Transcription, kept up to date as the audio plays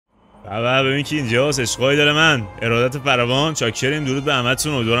بابا ببین که اینجاست. عشقای دل من، ارادت فراوان، چاکریم. درود به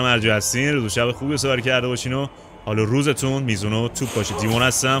همتون، امیدوارم هر جا هستین روز و شب خوبی سپری کرده باشین و حالا روزتون میزون و توپ باشه. دیمون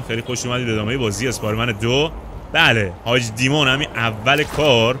هستم، خیلی خوش اومدید به ادامه بازی اسپایدرمن 2. بله حاج دیمون همین اول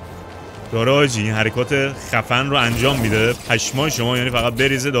کار داره حاجی این حرکات خفن رو انجام میده. پشمای شما، یعنی فقط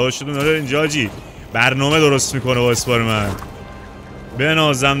بریزه داداشتون داره اینجا حاجی برنامه درست میکنه با اسپایدرمن.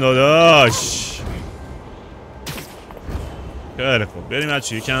 بنازم داداش. خیلی خوب بریم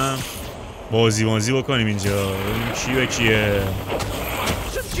بچه یکم بازی بکنیم اینجا. کی به کیه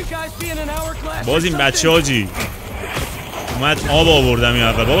باز این بچه حاجی اومد آب آوردم این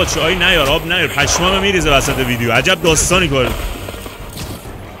اول. بابا چایی نیار، آب نیار، پشمام میریزه وسط ویدیو. عجب داستانی کار.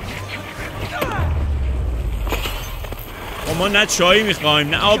 ما نه چایی میخوایم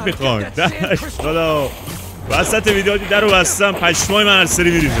نه آب میخوایم. خدا وسط ویدیو در رو بستم، پشمای من از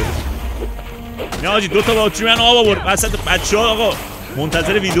سری میریزه. نه حاجی دوتا باتری من آب آورد وسط. بچه ها آقا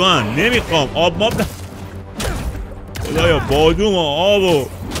منتظر ویدیو هن. نمیخوام آب ماب. خدایا بادوم و آب و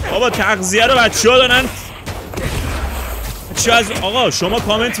بابا تغذیه رو بچه ها دارن. چه از آقا شما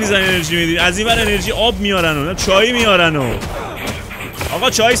کامنت میزنید انرژی میدید، از این ور انرژی آب میارن و چای میارن و آقا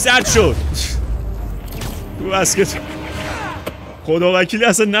چای سرد شد. تو بسکت خدا وکیلی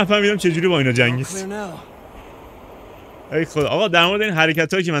اصلا نفهمیدم چجوری با اینا جنگید. ای خدا. آقا در مورد این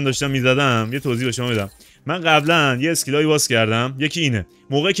حرکتایی که من داشتم میزدم یه توضیح به شما بدم. من قبلا یه اسکیلایی باز کردم. یکی اینه،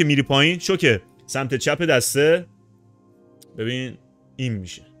 موقعی که میری پایین شوکه سمت چپ دسته ببین این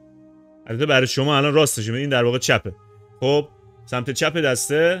میشه. البته برای شما الان راستشه، این در واقع چپه. خب سمت چپ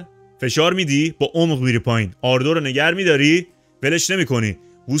دسته فشار میدی، با عمق میری پایین، آردو رو نگر میداری، ولش نمیکنی،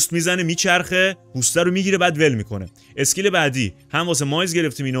 بوست میزنه میچرخه، بوستر رو میگیره بعد ول میکنه. اسکیل بعدی هم واسه مایز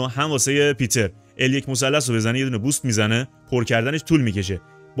گرفتیم اینو، هم واسه پیتر. L1 مثلث رو بزنه یه دونه بوست میزنه، پر کردنش طول میکشه.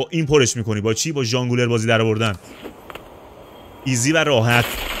 با این پرش میکنی. با چی؟ با ژانگولر بازی در آوردن. ایزی و راحت.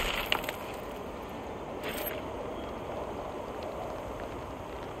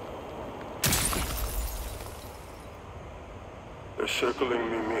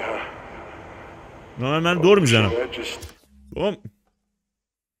 من دور میزنم.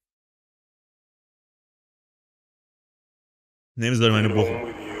 نمیذاره منو بخور.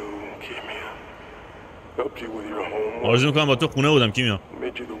 آرزو میکنم با تو خونه بودم کیمیا.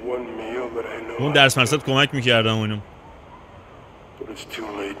 اون درس مرسات کمک میکردم و اینو.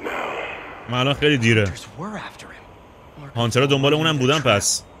 من الان خیلی دیره. هانترها دنبال اونم بودن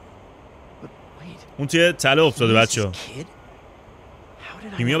پس. اون توی تله افتاده بچه ها.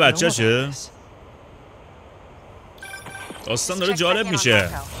 کیمیا بچهشه؟ داستان داره جالب میشه.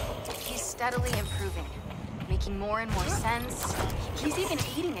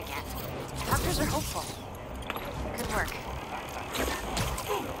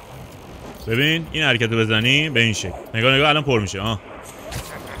 ببین این حرکت رو بزنی به این شکل. نگاه الان پر میشه. بعد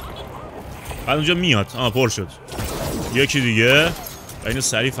اونجا میاد. پر شد. یکی دیگه. و اینو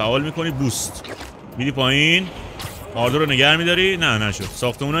سریع فعال میکنی. بوست میدی پایین. آردو رو نگر میداری. نه نشد.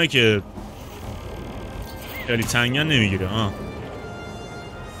 ساختمونایی که خیلی تنگن نمیگیره.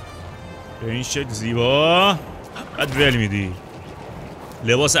 به این شکل زیبا. بعد ول میدی.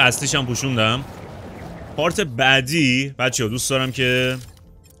 لباس اصلیش هم پوشوندم. پارت بعدی بچه ها دوست دارم که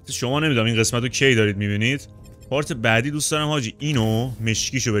شما نمیدونم این قسمت رو کی دارید میبینید. پارت بعدی دوست دارم حاجی اینو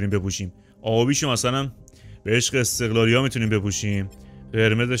مشکیشو بریم بپوشیم. آبیشو مثلا به عشق استقلالی ها میتونیم بپوشیم.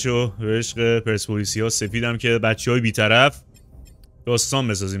 قرمزشو به عشق پرسپولیسی ها. سفیدم که بچه های بیطرف داستان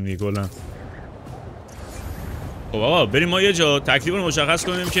بسازیم دیگه کلا. خب آقا بریم ما یه جا تکلیف رو مشخص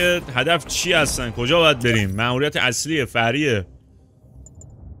کنیم که هدف چی هستن، کجا باید بریم. ماموریت اصلی فرعیه.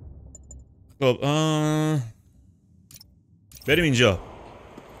 خب بریم اینجا.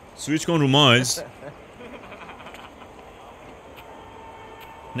 سویچ کن رو مایز.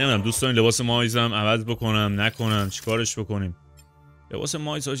 نمیدونم دوست دارین لباس مایزم عوض بکنم نکنم چیکارش بکنیم. لباس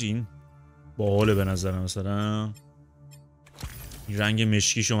مایز حاجی این باحاله به نظرم. مثلا این رنگ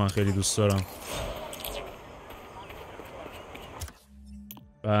مشکیشو من خیلی دوست دارم.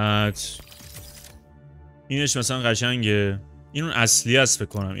 بعد اینش مثلا قشنگه. این اون اصلی است فکر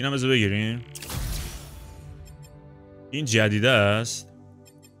کنم. اینم بذار بگیریم. این جدید است.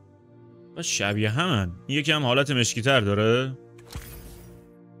 و شبیه همن. این یکی هم حالت مشکی تر داره.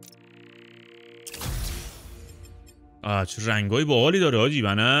 چه رنگای باحالی داره حاجی.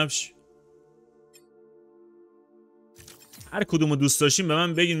 بنفش. هر کدومو دوست داشتین به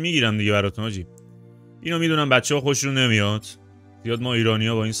من بگین میگیرم دیگه براتون حاجی. اینو میدونم بچه‌ها خوششون نمیاد. زیاد ما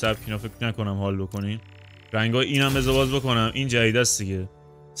ایرانی‌ها با این سبک اینا فکر نکنم حال بکنین. رنگای اینم بذار باز بکنم. این جدید است دیگه.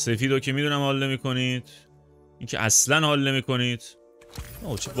 سفیدو که میدونم حال نمی‌کنید. این که اصلا حال نمی‌کنید.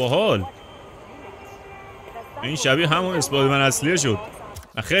 چه باحال. این شبیه همون اسپایدرمن اصلیه شد.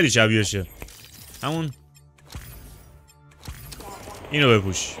 خیلی شبیهشه. همون اینو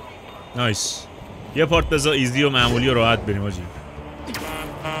بپوش. نایس. یه پارت بذار ایزی و معمولی و راحت بریم آجی.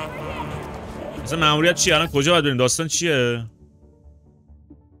 مثلا ماموریت چیه؟ الان کجا باید بریم؟ داستان چیه؟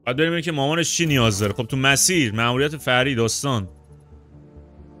 باید بریم که مامانش چی نیاز داره. خب تو مسیر ماموریت فرعی داستان.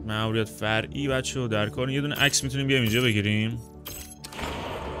 ماموریت فرعی بچه‌ها در کار. یه دونه عکس میتونیم بیایم اینجا بگیریم.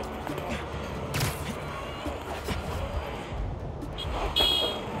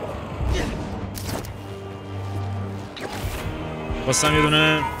 خواستم یه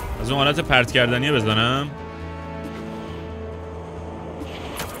دونه از اون حالت پرت کردنیه بزنم.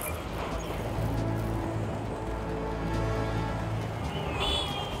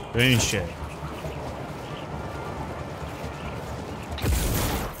 به این شکل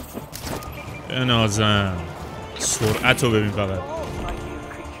بنازم. سرعت رو ببین فقط.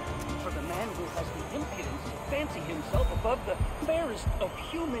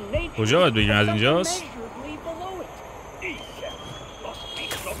 کجا باید بگیم؟ از اینجاست؟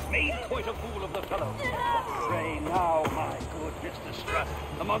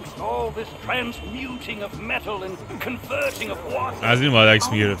 از این باید عکس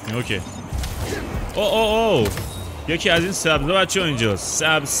میگرفتیم. اوکی. او یکی از این سبزا بچه ها اینجاست.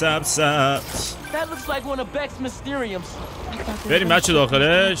 سبز بریم بچه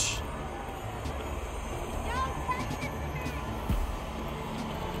داخلش.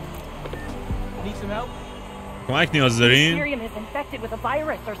 کمک نیاز دارین؟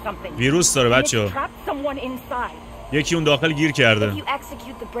 ویروس داره بچه ها. یکی اون داخل گیر کرده.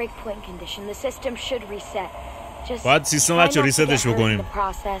 باید سیستم بچه ریستش بکنیم.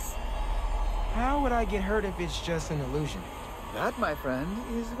 How would I get hurt if it's just an illusion? That, my friend,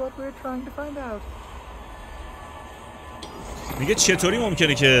 is what we're trying to find out. میگه چطوری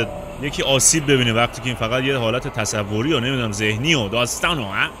ممکنه که یکی آسیب ببینه وقتی که این فقط یه حالت تصوری و نمیدونم ذهنی و داستان و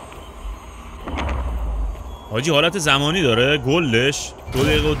حاجی حالت زمانی داره. گلش 2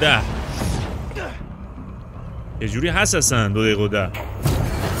 دقیقه و 10. یه جوری هست اصلا 2 دقیقه و 10.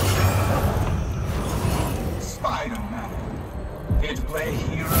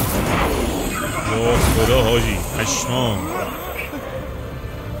 اوه خدا حاجی پشمام.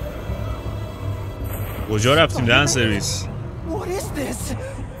 کجا رفتیم دهن سرویس؟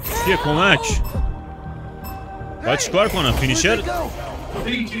 یه کمک. باید چیکار کنم؟ فینیشر؟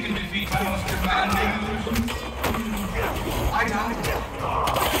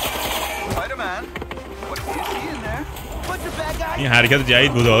 این حرکت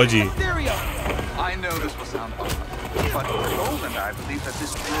جدید بوده حاجی. But Nicole and I believe that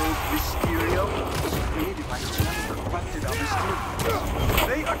this rogue Mysterio was created by someone corrupted on Mysterio.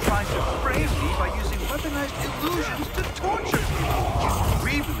 They are trying to frame me by using weaponized illusions to torture people.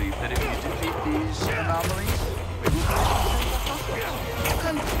 We believe that if you defeat these anomalies, we will be able to save the hospitals.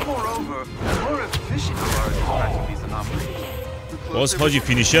 And moreover, the more efficient you are at distracting these anomalies. باز حاجی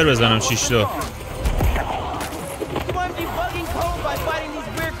فینیشر بزنم 6 تا.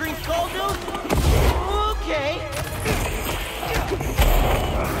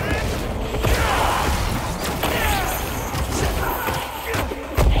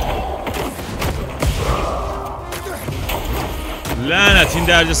 لعنت این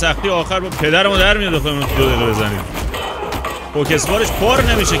درجه سختی آخر با پدرمو در میاد بخوایم 2 دقیقه بزنیم. پوکسبارش پر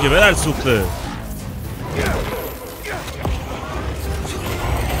نمیشه که بدر سوخته.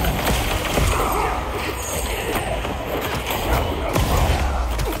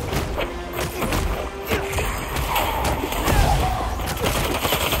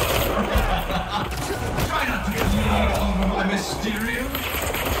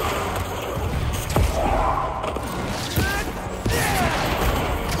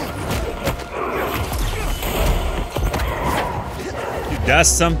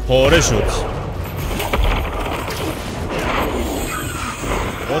 دستم پاره شد.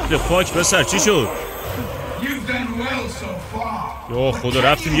 What the fuck پسر چی شد؟ یا خدا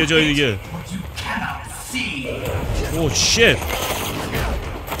رفتیم یه جای دیگه. اوه شت.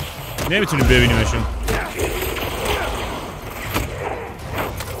 نمیتونیم ببینیمشون.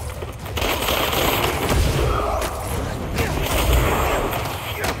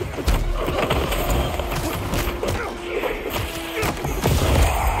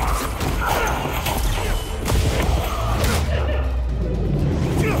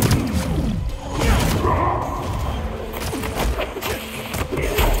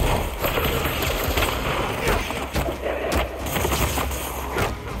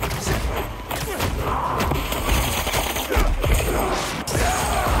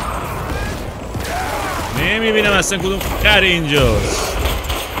 نمیبینم اصلا کدوم خر اینجاست.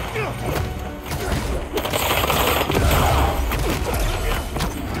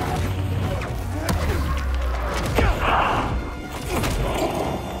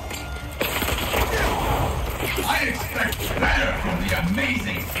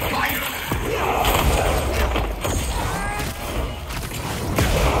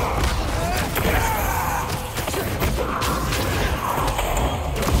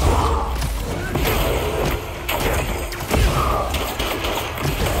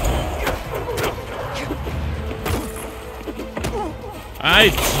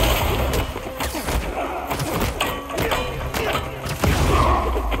 ای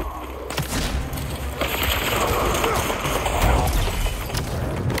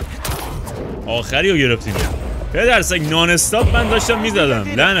آخری رو گرفتیم. پدر سگ نان استاپ من داشتم میزدم.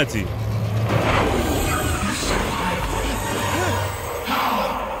 لعنتی.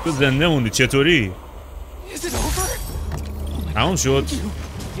 تو زنده موندی چطوری؟ تمام شد.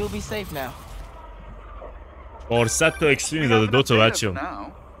 فرصت تو اکسپی میداده 2 تا بچه.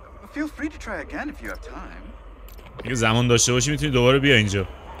 اگه زمان داشته باشی میتونی دوباره بیا اینجا.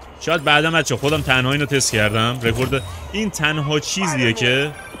 شاید بعدا بچه خودم تنها اینو تست کردم. رکورد این تنها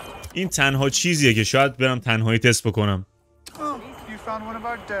چیزیه که شاید برم تنهایی تست بکنم.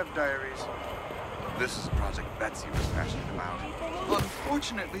 This is a project Betsy was passionate about.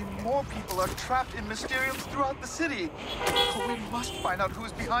 Unfortunately, more people are trapped in Mysteriums throughout the city. We must find out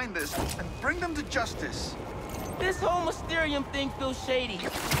who's behind this and bring them to justice. This whole Mysterium thing feels shady.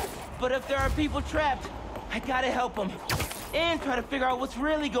 But if there are people trapped, I gotta help them. And try to figure out what's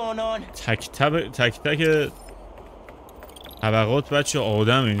really going on. تک طبقات بچه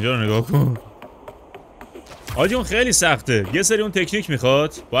آدم اینجا رو نگاه کن. آجی اون خیلی سخته. یه سری اون تکنیک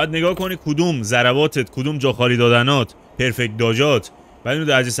میخواد. باید نگاه کنی کدوم ضرباتت، کدوم جا خالی دادنات، پرفکت داجات. بعد اینو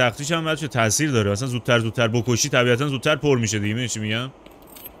درجه سختیش هم بچه تاثیر داره. اصلا زودتر بکشی طبیعتا زودتر پر میشه دیگه. میدونی چی میگم؟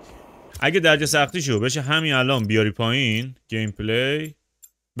 اگه درجه سختیشو بشه همین الان بیاری پایین گیم پلی،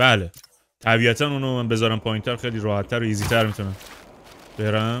 بله طبیعتا اونو من بذارم پایینتر خیلی راحت‌تر و ایزی‌تر میتونم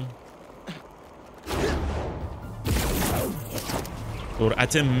برم.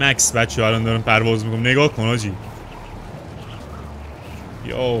 سرعت مکس بچه الان دارم پرواز میکنم. نگاه کن آجی.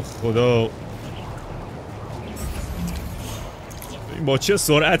 یا خدا با چه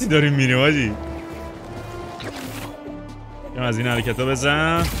سرعتی داریم میریم آجی. یا از این حرکت ها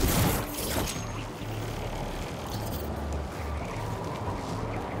بزن.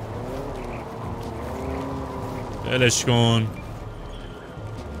 بلش کن.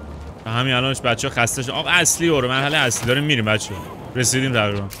 همین الانش بچه ها خسته شدن. آقا اصلی برو مرحله اصلی داریم میریم بچه ها. رسیدیم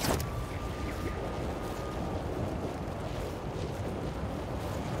تقریبا.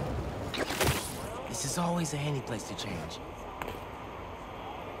 This is always a handy place to change.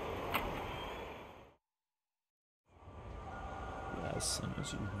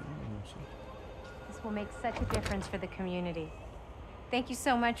 This will make such a difference for the community. Thank you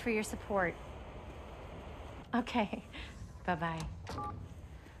so much for your support. Okay. Bye-bye.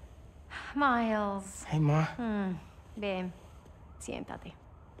 Miles. Hey, Ma. Ven. Siéntate.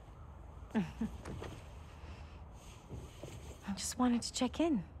 I just wanted to check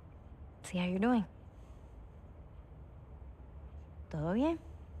in. See how you're doing. ¿Todo bien?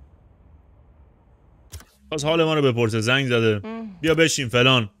 باز حال ما رو بپرسه. زنگ زده. بیا بشین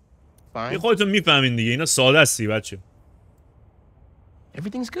فلان. یه خودتون میفهمین دیگه. اینا ساده استی بچه.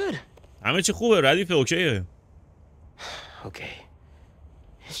 Everything's good. همه چی خوبه. ردیفه اوکیه. Okay.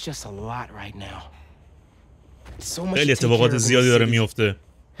 It's just a lot right now. خیلی اتفاقات زیادی داره میفته.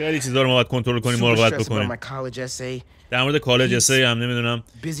 خیلی چیزا رو ما باید کنترل کنیم، مراقبت بکنیم. در مورد کالج اسای هم نمیدونم.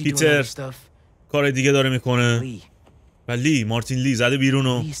 پیتر کار دیگه داره میکنه. و لی، مارتین لی زده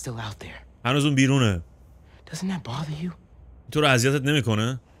بیرونو. هنوز اون بیرونه. تو رو اذیتت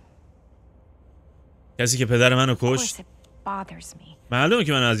نمیکنه؟ کسی که پدر منو کشت. معلومه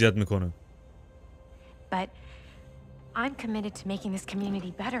که من اذیت میکنه.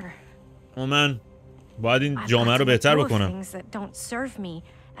 من باید این جامعه رو بهتر بکنم.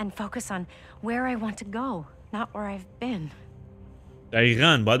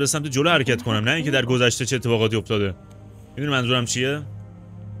 دقیقاً باید به سمت جلو حرکت کنم، نه اینکه در گذشته چه اتفاقاتی افتاده. میدونی منظورم چیه؟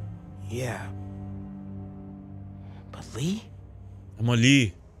 اما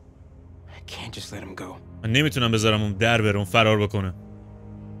لی من نمیتونم بذارم اون در بره، اون فرار بکنه.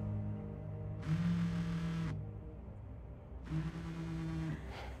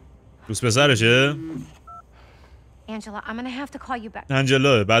 دوست پسرشه؟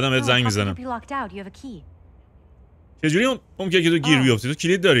 انجلا بعدم بهت زنگ میزنم. چجوری ممکنه که تو گیر بیفتی؟ تو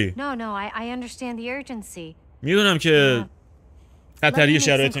کلید داری؟ میدونم که خطری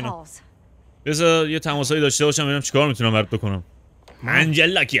شرایط اینه. بذار یه تماسایی داشته باشم ببینم چیکار میتونم برات بکنم.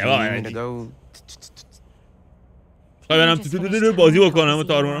 انجلا کیه بابا؟ خواهی برم تو بازی بکنم و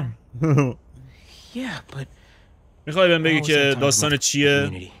تارمونم. میخوای بهم بگی که داستان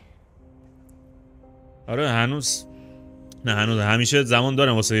چیه؟ آره هنوز نه هنوز همیشه زمان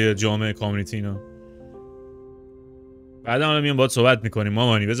دارم واسه جامعه کامیونیتی اینا. بعدا حالا میام باهات صحبت میکنیم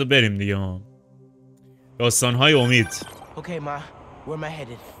مامانی. بذار بریم دیگه ما. داستان‌های امید.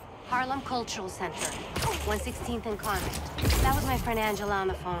 Harlem Cultural Center, 116th and Clement. That was my friend Angela on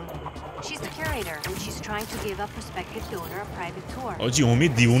the phone. She's the curator and she's trying to give a prospective donor a private tour. آجی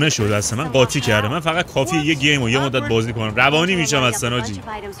امید دیوونه شده اصلا من قاطی کرده. من فقط کافی یه گیم و یه مدت بازی کنم روانی میشم اصلا آجی.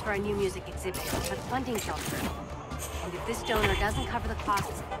 And if this donor doesn't cover the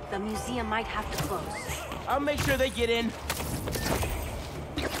costs, the museum might have to close. I'll make sure they get in.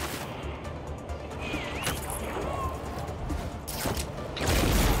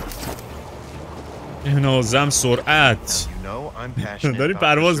 نازم سرعت. داری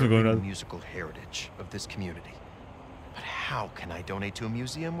پرواز میکنه. But how can I donate to a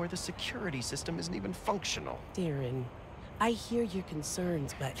museum where the security system isn't even functional? Darren, I hear your concerns,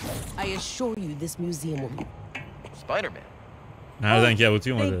 but I assure you this museum will be... Spider-Man.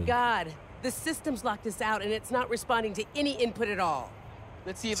 عنکبوتی Thank اومده. God. The system's locked us out and it's not responding to any input at all.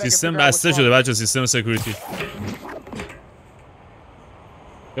 Let's see if I can سیستم figure out what's بسته wrong. شده بچه سیستم سکیوریتی.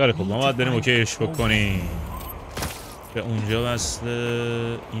 خیلی خب ما باید بریم اوکیش بکنیم. به اونجا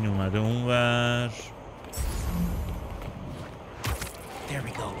بسته. این اومده اونور. There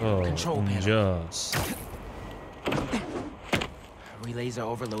we go. Control panel. اونجاست. Relays are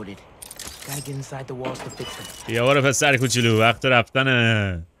overloaded. Gotta get inside the walls to fix them. بیا باره پسر کوچولو وقت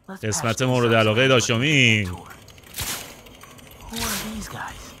رفتنه. قسمت مورد علاقه داشتامی. Who are these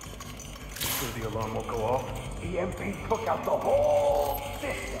guys? The alarm won't go off. EMP took out the whole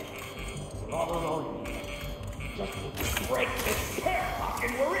system. Not alone. Just break this airlock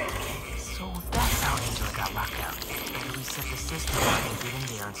and we're in. So that's how Angela got locked out. Maybe we set the system up and get in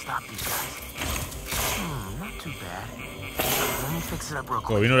there and stop these guys. Not too bad. Let me fix it up real خب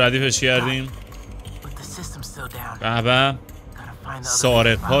quick. اینو ردیفش کردیم. But the system's still down. به به. Gotta find the other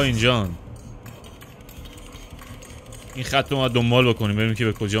سارق ها boxes. اینجان. این خط رو ما دنبال بکنیم ببینیم که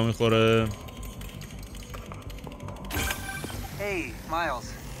به کجا میخوره. Hey, Miles.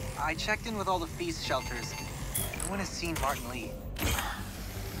 I checked in with all the feast shelters. No one has seen Martin Lee.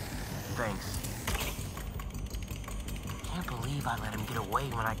 Thanks. Can't believe I let him get away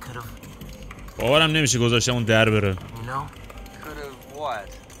when I could have. باورم نمیشه گذاشتم اون در بره. You know? Could have what?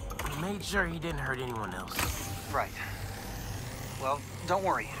 We made sure he didn't hurt anyone else. Right. Well, don't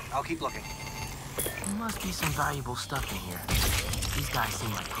worry. I'll keep looking. There must be some valuable stuff in here. These guys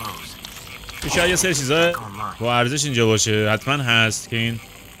seem like pros. شاید یه سری چیزا با ارزش اینجا باشه. حتما هست که این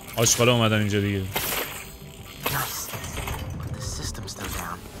آشغالا اومدن اینجا دیگه. Nice. But the system's still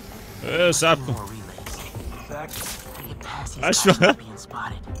down. صبر More کن. relays. Gotta get past these Acho. guys without being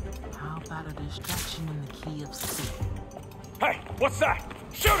spotted. How about a distraction in the key of C? Hey, what's that?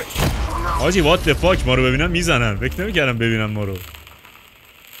 Shoot it! آجی what the fuck ما رو ببینن میزنن. فکر نمی‌کردم ببینن ما رو.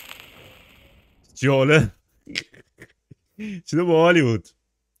 جاله. چیز باحالی بود.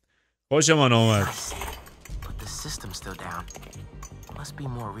 خوشمان آمد. Nice. But the system's still down. Must be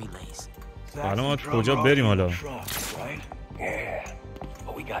more relays. حالا ما کجا بریم حالا؟ Right? Yeah.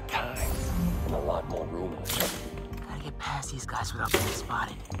 But we got time. And a lot more room. Gotta get past these guys without being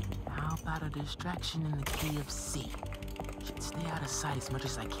spotted. How about a distraction in the key of C? Should stay out of sight as much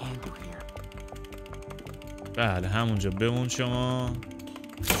as I can through here. بله همونجا بمون شما.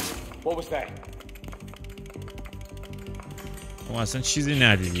 What was that? ما اصلا چیزی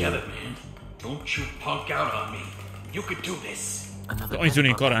ندیدیم. Don't you punk out on me. You could do this. Another تو میتونی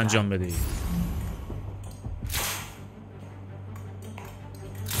این bed کار bug انجام attack. بدی.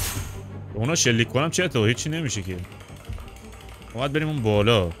 به اونا شلیک کنم چه تو هیچی نمیشه که. باید بریم اون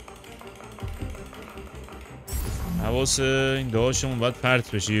بالا. حواس این داشمون باید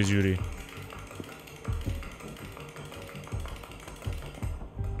پرت بشه یه جوری.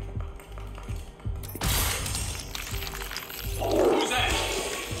 Who's that?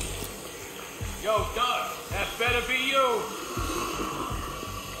 Yo, Doug, that better be you.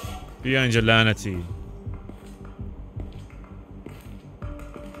 بیا اینجا لعنتی.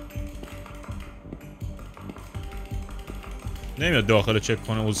 نمیاد داخل چک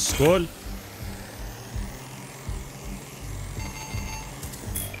کنه اسکول.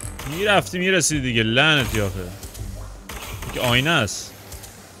 میرفتی میرسیدی دیگه لعنتی آخه. که آینه است.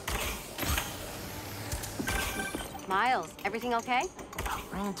 Miles, everything okay?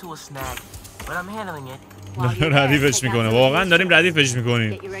 Ran into a snag, but I'm handling it. While you're there, ردیفش take out میکنه. some واقعا داریم research. ردیفش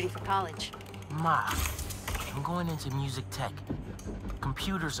میکنیم. Get you ready for college. Ma, I'm going into music tech.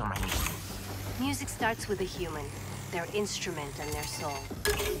 Computers are my mission. Music starts with a human, their instrument and their soul.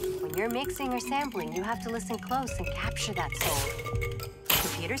 When you're mixing or sampling, you have to listen close and capture that soul.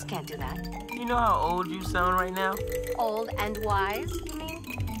 Computers can't do that. You know how old you sound right now? Old and wise, you mean?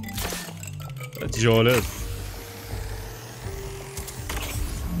 جالب.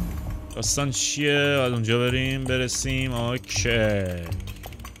 داستان چیه؟ باید اونجا بریم برسیم. اوکی.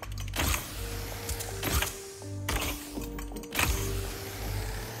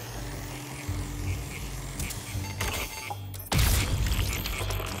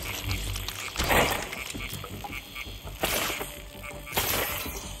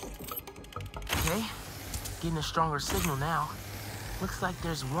 Getting a stronger signal now. Looks like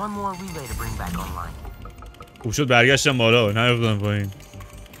there's one more relay to bring back online. خوب شد برگشتم بالا، نیافتادم پایین.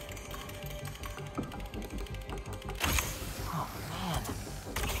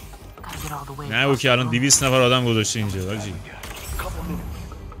 نه او که الان 200 نفر آدم گذاشته اینجا حاجی.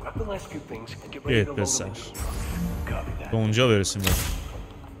 بیت پسر به اونجا برسیم.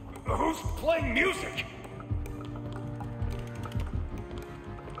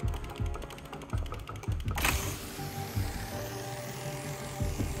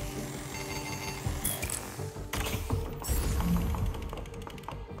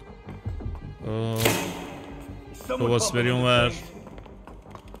 لباس بریم اونور.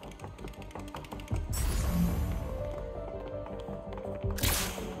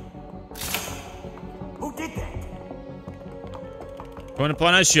 کنه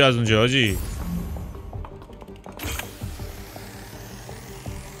پا نشی از اونجا حاجی.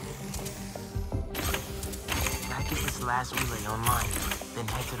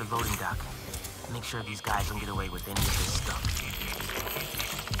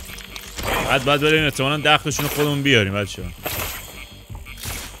 بعد بریم احتمالاً دختشون رو خودمون بیاریم بچه ها.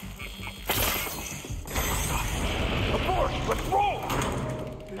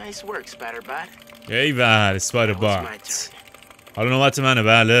 ایول اسپایدرمن. حالا نوبت منه.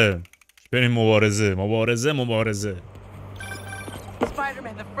 بله بریم مبارزه.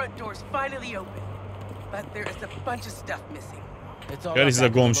 خیلی چیزا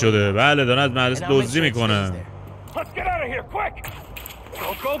گم شده. بله دارن مدرسه دزدی میکنن.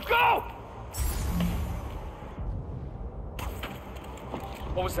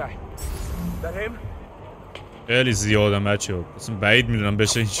 خیلی زیادم بچه ها. اصلا بعید میدونم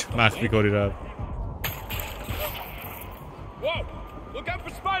بشه این مخفی کاری رفت.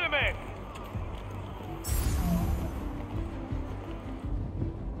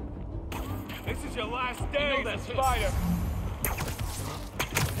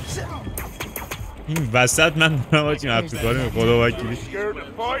 این وسط من دارم باید این مخفی کاری می خدا وکیلی.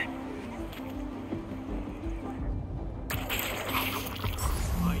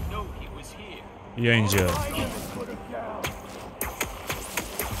 یا اینجا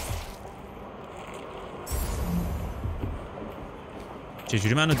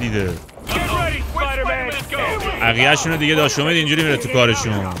چجوری منو دیده؟ عقیه‌شونو دیگه داشت امید اینجوری میره تو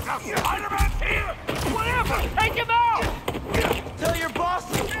کارشون.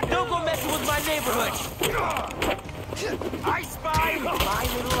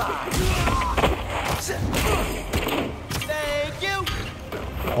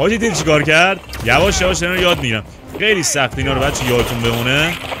 آجی دید چیکار کرد؟ یواش یواش اینا رو یاد میگیرم. خیلی سخت اینا رو بچه یادتون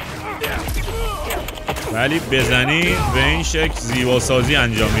بمونه. ولی بزنی به این شکل زیباسازی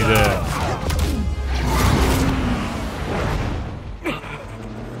انجام میده.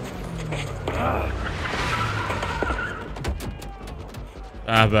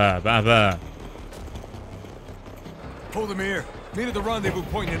 به به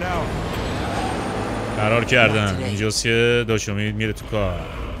قرار کردن اینجاست که داشت امید میره تو کار.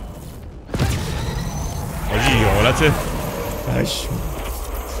 آجی حالت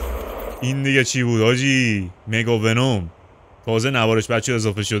این دیگه چی بود آجی؟ مگا ونوم. تازه نوارش بچه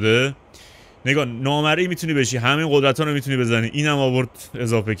اضافه شده. نگاه نامرئی میتونی بشی، همین قدرت ها رو میتونی بزنی. اینم آورد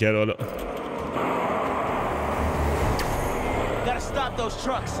اضافه کرد. حالا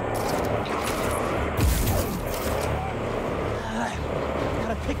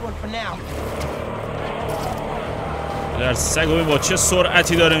در سگ ببین با چه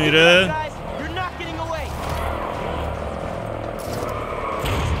سرعتی داره میره.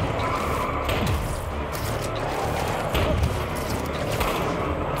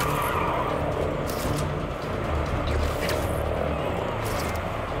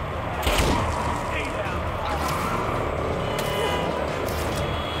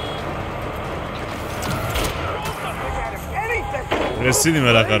 رسیدیم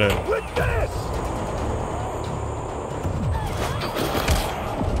بالاخره.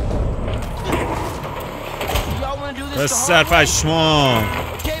 پسر پشمان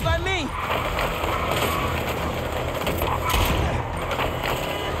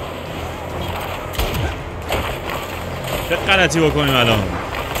چه غلطی بکنیم الان.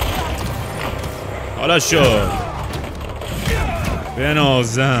 حالا شد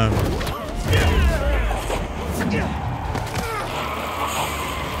بنازم.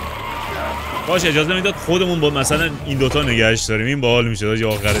 باشه اجازه میداد خودمون با مثلا این دوتا نگهش داریم. این باحال میشه داشت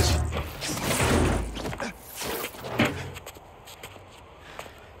آخرش.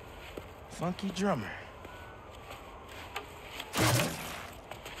 Funky drummer.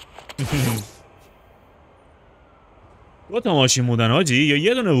 دو تا ماشین بودن حاجی یا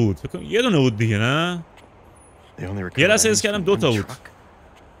یه دونه بود؟ فکر کنم یه دونه بود دیگه. نه یه لحظه حس کردم 2 تا بود.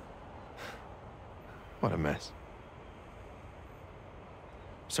 What a mess.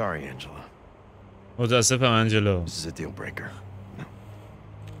 Sorry, Angela. متاسفم انجلا. This is a deal breaker.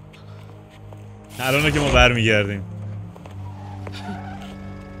 الانه که ما برمیگردیم.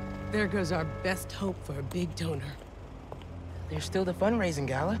 There goes our best hope for a big donor. There's still the fundraising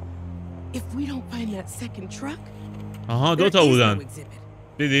gala. If we don't find that second truck, آها 2 تا بودن.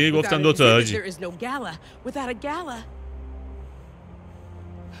 دیدی گفتم 2 تا حاجی. There is no gala without a gala.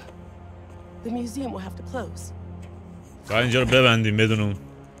 The museum will have to close. باید اینجا رو ببندیم بدون اون.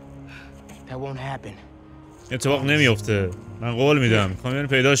 That won't happen. اتفاق نمیفته. من قول میدم. میخوام بریم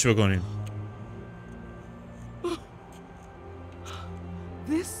پیداش بکنیم.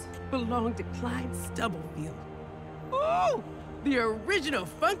 This belonged to Clyde Stubblefield. Oh, the original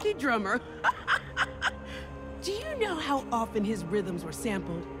funky drummer. Do you know how often his rhythms were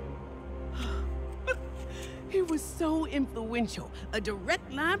sampled? He was so influential, a direct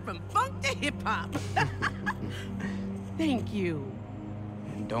line from funk to hip-hop. Thank you.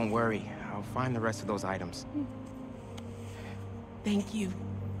 And don't worry, I'll find the rest of those items. Thank you.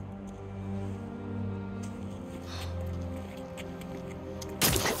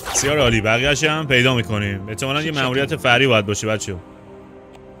 بسیار عالی. بقیه‌اش هم پیدا می‌کنیم. احتمالاً یه ماموریت فرعی باید باشه بچه‌ها.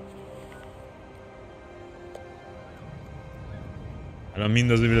 الان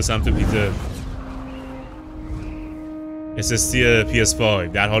میندازه میره سمت پیتر. SSD PS5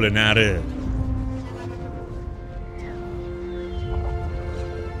 در حال نره.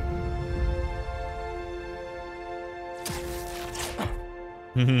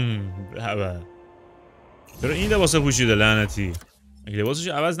 چرا این لباس پوشیده لعنتی؟ اگه لباسش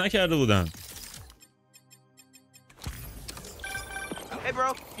عوض نکرده بودن. Hey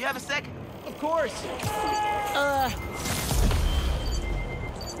bro, you have a sec? Of course.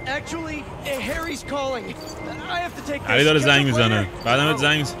 Actually, Harry's calling. I have to take this. علی داره زنگ میزنه. بعدم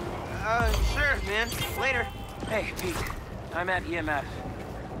زنگ Sure, man. Later. Hey, Pete. I'm at EMF.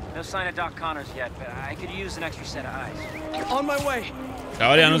 No sign of Doc Connors yet, but I could use an extra set of eyes. On my way.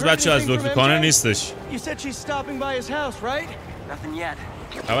 خبری هنوز بچه از دکتر کانر نیستش. You said she's stopping by his house, right? Nothing yet.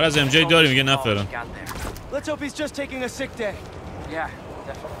 خبر از MJ داری میگه نه فعلا. Let's hope he's just taking a sick day. Yeah,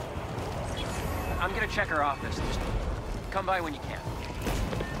 definitely. I'm gonna check her office. Just come by when you can.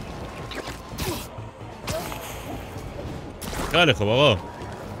 خیلی خب آقا.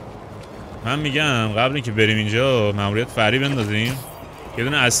 من میگم قبل اینکه بریم اینجا ماموریت فرعی بندازیم. یه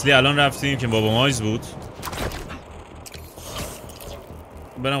دونه اصلی الان رفتیم که بابا مایز بود.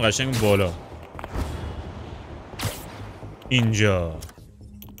 برم قشنگ بالا. اینجا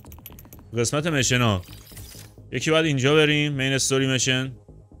قسمت مشنا. یکی باید اینجا بریم مین استوری مشن.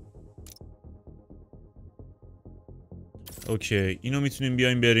 اوکی اینو میتونیم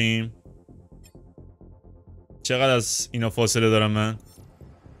بیایم بریم. چقدر از اینا فاصله دارم من؟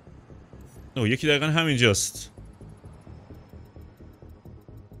 اوه یکی دقیقا همینجاست.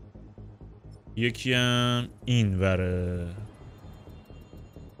 یکی هم این وره.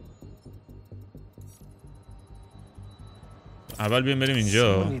 اول بیایم بریم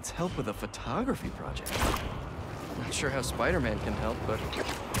اینجا. Someone needs help with a photography project. Not sure how Spider-Man can help, but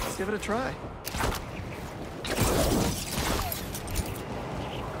let's give it a try.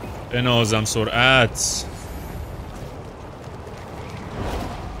 بنازم سرعت.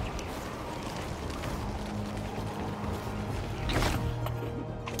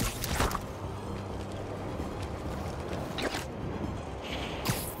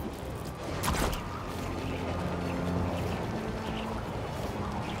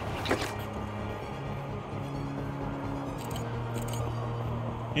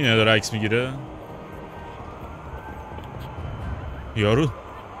 اینه داره عکس میگیره. یارو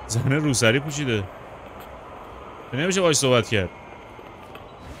زنه روسری پوشیده. نمیشه باهاش صحبت کرد.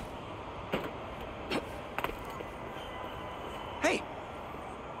 Hey.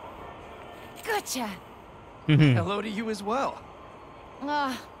 Gotcha. Hello to you as well.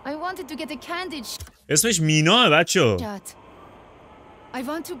 I wanted to get a candid اسمش میناه بچه. shot. I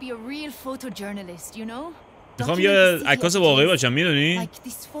want to be a real photojournalist, you know? میخوام یه عکاس واقعی باشم میدونی؟ Like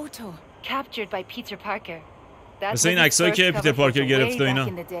this photo captured by Peter Parker. مثل این عکسایی که پیتر پارکر گرفته اینا.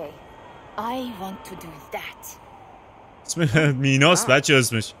 I want to do that. اسم میناست بچه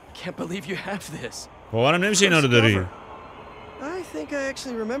اسمش. Can't believe you have this. باورم نمیشه اینا رو داری. I think I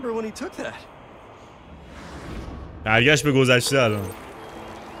actually remember when he took that. برگشت به گذشته الان.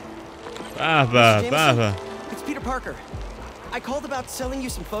 به به به به. It's Peter Parker. I called about selling you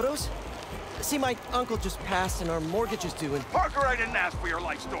some photos. See, my uncle just passed and our mortgage is due and... Parker, I didn't ask for your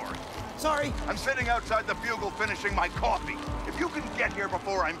life story. Sorry. I'm sitting outside the Bugle finishing my coffee. If you can get here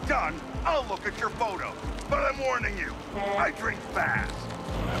before I'm done, I'll look at your photo. But I'm warning you, I drink fast.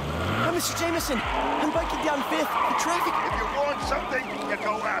 Mr. Jameson, I'm biking down 5th. The traffic. If you want something, you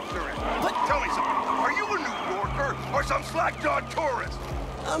go after it. But tell me something. Are you a New Yorker or some slack-jawed tourist?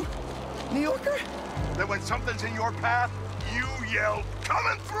 New Yorker? Then when something's in your path, you yell,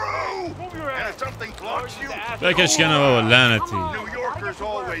 "Coming through!" And if something blocks you, بکش کنه بابا لعنتی. New Yorkers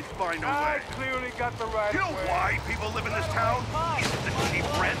always find a way. Clearly got the right. You know why people live in this town? The cheap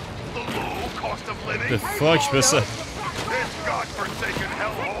rent, the low cost of living. The fuck بسه. This godforsaken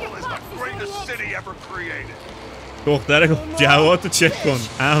hellhole is the greatest city ever created. دختر جوادو چک کن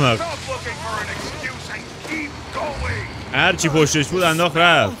احمق. Stop looking for an excuse and keep going. هر چی پشتش بود انداخت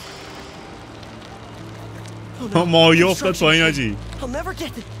رفت. ماهی افتاد پایین آجی. I'll never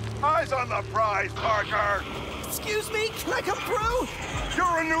get it. Eyes on the prize, Parker. Excuse me, can I come through?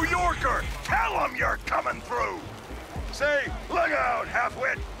 You're a New Yorker. Tell them you're coming through. Say, look out,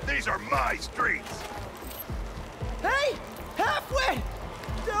 halfwit. These are my streets. Hey, halfwit.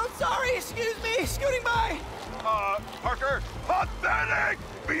 Oh, sorry, excuse me, scooting by. Parker, pathetic.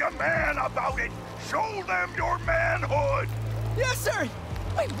 Be a man about it. Show them your manhood. Yes, sir.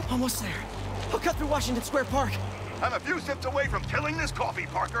 Wait, almost there. I'll cut through Washington Square Park. I'm a few sips away from killing this coffee,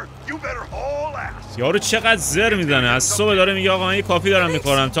 Parker. You better haul ass. یارو چقدر زر میزنه از صبح داره میگه آقا من یه کافی دارم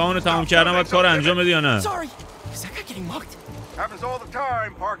میخورم تا اونو تموم کردم باید کار انجام بدی یا نه. Sorry. Is that guy getting mugged? Happens all the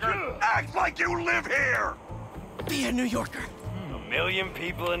time, Parker. Act like you live here. Be a New Yorker. A million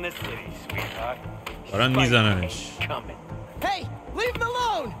people in the city, sweetheart. دارن میزننش. Hey, leave him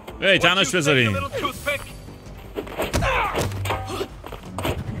alone. هی تنش بذارین.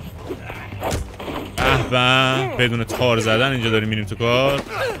 به بدون تار زدن اینجا داریم میریم تو کار.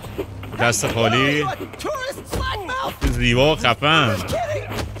 دست خالی. زیبا خفن.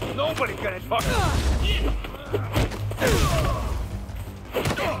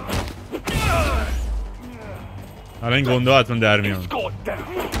 حالا این گنده حتما در میان.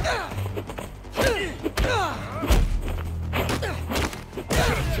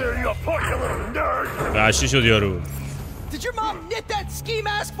 وحشی شد یارو. Did your mom knit that ski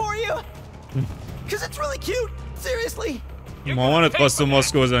mask for you? Cause it's really cute. Seriously. مامانت خواست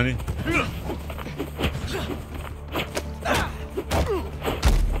ماسک بزنی.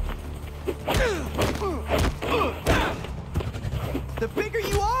 The bigger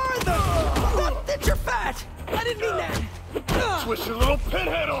you are, the not that you're fat. I didn't mean that. Twist your little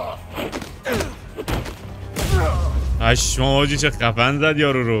pinhead off. اشماجی چه خفن زد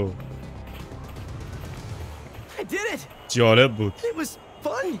یارو رو. I did it. جالب بود. It was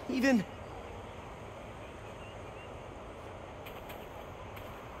fun, even.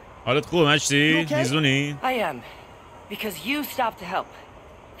 حالت خوب مشتی؟ میزونی؟ I am. Because you stopped to help.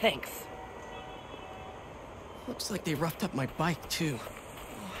 Thanks. Looks like they roughed up my bike too.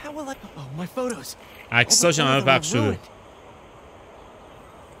 How will I... Oh, my photos. عکساش هم همه پخش شده.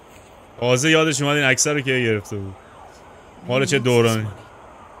 تازه یادش اومد این عکس‌ها رو که گرفته بود. مال چه دورانی.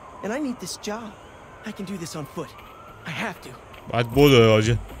 And I need this job. I can do this on foot. I have to. باید بوده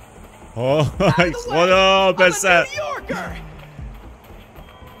آجه. خدا پسر.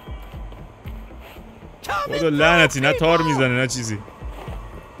 بودو لعنتی نه تار میزنه نه چیزی.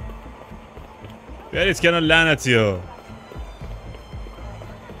 بیارید کنار لعنتی ها.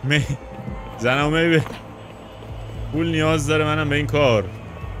 زنم به پول نیاز داره منم به این کار.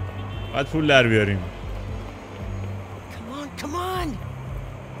 باید پول در بیاریم. Come on.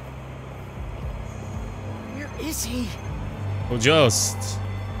 Where is he? کجاست؟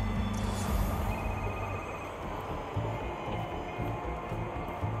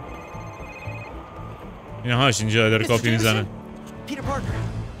 این هاش اینجا داره کافی میزنه.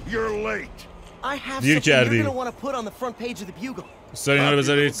 دیر کردی. دوست داری اینا رو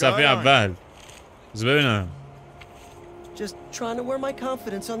بذارید صفحه اول. بذار ببینم. Just trying to wear my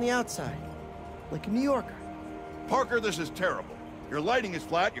confidence on the outside, like a New Yorker. Parker, this is terrible. Your lighting is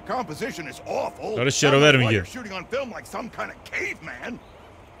flat, your composition is awful. داره شروور میگه. You're shooting on film like some kind of caveman.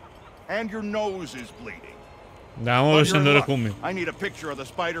 And your nose is bleeding. دماغشون داره خون میاد. I need a picture of the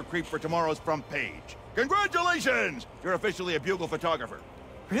spider creep for tomorrow's front page. Congratulations! You're officially a bugle photographer.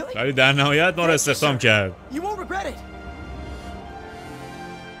 Really? ولی در نهایت ما رو استخدام کرد. You won't regret it.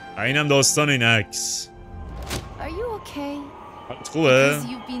 اینم داستان این عکس. Are you okay? خوبه؟ Because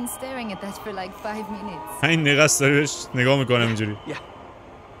you've been staring at that for like 5 minutes. این نگاست داری بهش نگاه میکنم اینجوری. Yeah.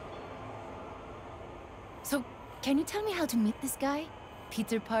 So, can you tell me how to meet this guy?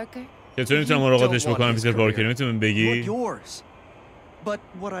 Peter Parker? چطور میتونم مراقبتش بکنم پیتر پارکر؟ میتونم بگی؟ Yours. But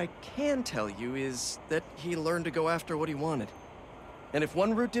what I can tell you is that he learned to go after what he wanted. And if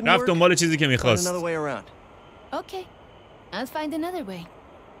one route didn't رفت work, دنبال چیزی که میخواست. find another way around. Okay. I'll find another way.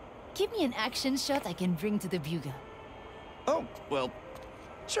 give me an action shot I can bring to the bugle? Oh, well,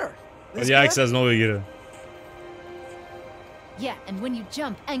 sure. یه عکس از ما بگیره. Yeah, and when you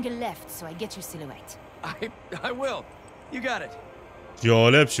jump, angle left so I get your silhouette. I will. You got it.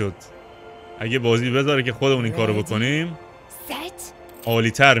 جالب شد. اگه بازی بذاره که خودمون این کارو بکنیم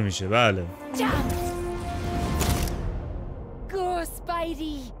عالی تر میشه. بله. Go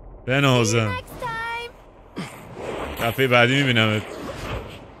Spidey. بنازم. دفعه بعدی میبینمت.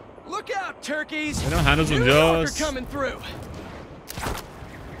 Look out, turkeys. اینم هنوز اونجاست.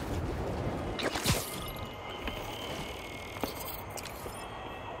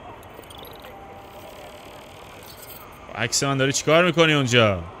 عکس من داری چیکار میکنی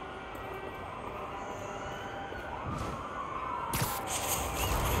اونجا؟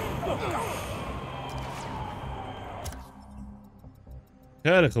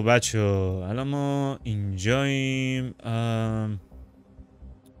 خیلی خوب بچه‌ها، الان ما اینجاییم.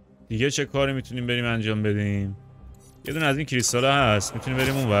 دیگه چه کاری میتونیم بریم انجام بدیم؟ یه دونه از این کریستالا هست، میتونیم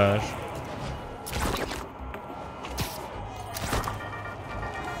بریم اونور.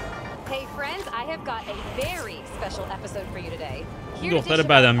 دختر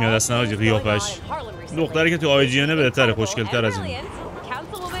بدم میاد اصلا حاجی قیافش. دختری که تو آیجینه بهتره، خوشگل‌تر از این.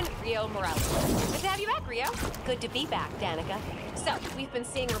 Good to be back, Danica. So, we've been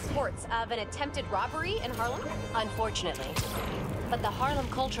seeing reports of an attempted robbery in Harlem? Unfortunately. But the Harlem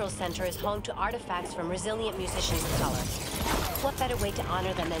Cultural Center is home to artifacts from resilient musicians of color. What better way to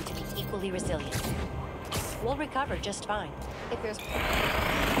honor them than to be equally resilient? We'll recover just fine. If there's...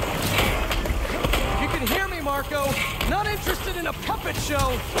 You can hear me, Marco. Not interested in a puppet show.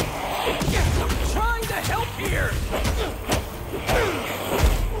 I'm trying to help here.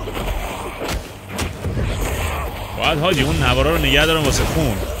 باید حاجی اون نوارا رو نگه دارم واسه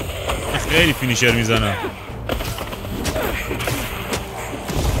خون. خیلی فینیشر میزنم.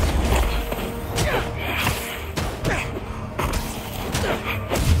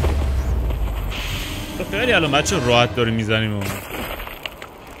 خیلی الان بچه راحت داریم میزنیم.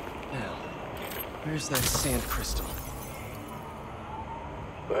 Where's that sand crystal?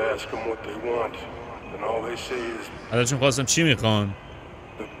 I ask them what they want, and all they say is ازشون خواستم چی میخوان؟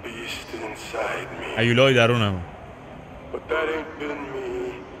 the beast inside me. هیولای درونم. But that ain't been me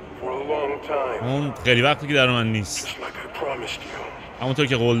for a long time. اون خیلی وقتی که در من نیست. Just like I promised you. همونطور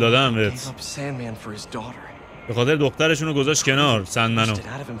که قول دادم بهت. به خاطر دخترشون رو گذاشت کنار، سندمنو.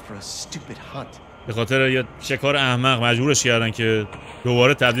 به خاطر یه شکار احمق مجبورش کردن که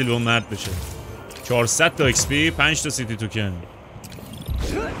دوباره تبدیل به اون مرد بشه. 400 تا XP، 5 تا سیتی توکن.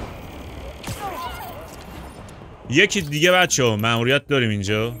 یکی دیگه بچه‌ها ماموریت داریم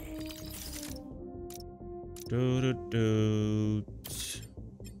اینجا.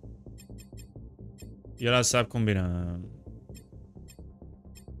 یه لحظه صبر کن ببینم.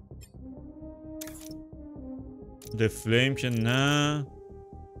 دفلیم که نه.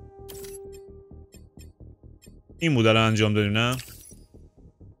 این بود الان انجام دادیم نه؟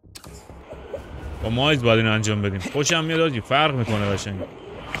 با مایز باید اینو انجام بدیم. خوشم میاد آجی، فرق میکنه قشنگ.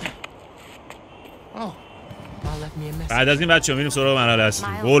 بعد از این بچه‌ها میریم سراغ مرحله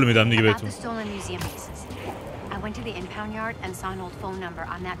اصلی. قول میدم دیگه بهتون. I went to the impound yard and saw an old phone number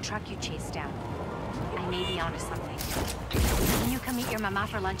on that truck you chased down. I may be onto something. Can you come meet your mama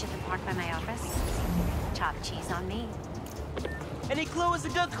for lunch at the park by my office? Chopped cheese on me. Any clue is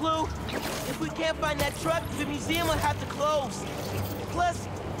a good clue. If we can't find that truck, the museum will have to close. Plus,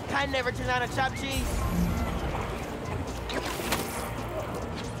 I never turn on a chopped cheese.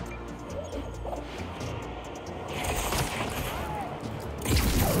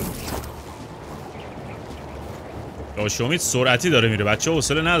 داشمید سرعتی داره میره. بچه ها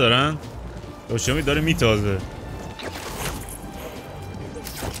حوصله ندارن. داشمید داره میتازه.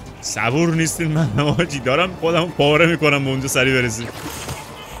 صبور نیستین من آجی، دارم خودم پاره میکنم به اونجا سریع برسیم.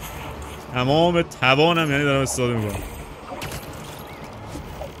 تمام توانم یعنی دارم استفاده میکنم.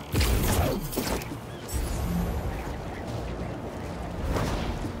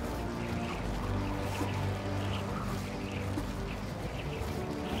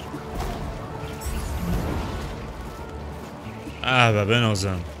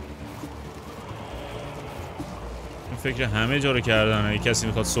 بنازم. این فکر همه جا رو کردن. اگه کسی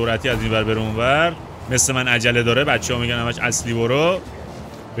میخواد سرعتی از این ور بره اون ور، مثل من عجله داره، بچه ها میگن همش اصلی برو،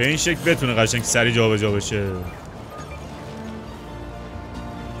 به این شکل بتونه قشنگ سریع جا به جا بشه.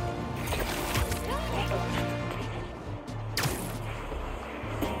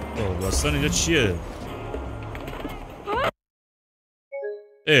 داستان اینجا چیه؟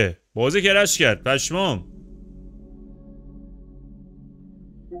 بازی کرش کرد پشمام.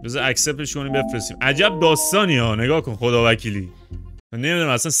 بذار اکسپتش کنیم بفرستیم. عجب داستانی ها، نگاه کن خدا وکیلی. نمیدونم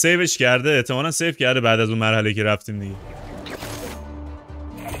اصلا سیوش کرده، احتمالاً سیو کرده بعد از اون مرحله که رفتیم دیگه.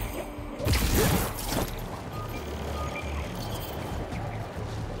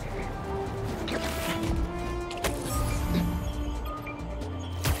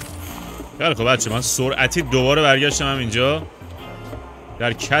 خیلی خب بچه، من سرعتی دوباره برگشتم هم اینجا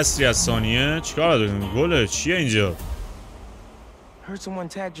در کسری از ثانیه. چیکار داریم؟ گله چیه اینجا؟ Heard someone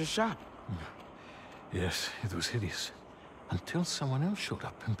tagged your shop. Yes, it was hideous. Until someone else showed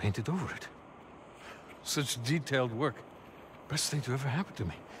up and painted over it. Such detailed work. Best thing to ever happen to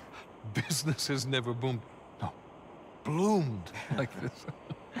me. Business has never boomed. No, bloomed like this.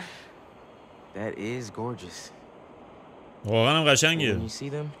 That is gorgeous. واقعا هم قشنگه. When you see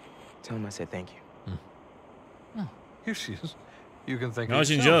them, tell them I said thank you. Oh, here she is. You can thank her ناش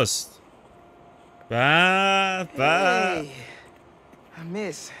yourself. اینجاست. Hey,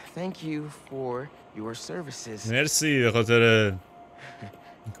 Miss, thank you for your services. مرسی به خاطر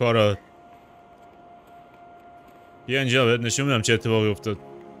کارات. بیا اینجا بهت نشون میدم چه اتفاقی افتاد.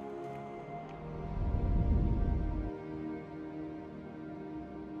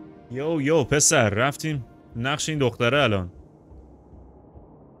 یو پسر، رفتیم نقش این دختره. الان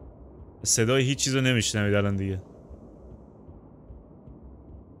صدای هیچ چیزو نمیشنوید الان دیگه.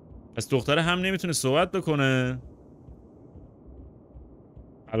 پس دختره هم نمیتونه صحبت بکنه.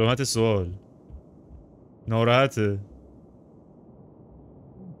 علامت سوال. ناراحته.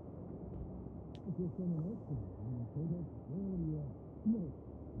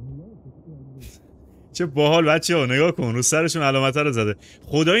 چه باحال بچه‌ها، نگاه کن رو سرشون علامت رو زده.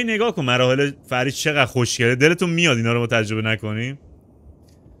 خدایی نگاه کن مراحل فرعی چقدر خوشگله. دلتون میاد اینا رو ما تجربه نکنیم؟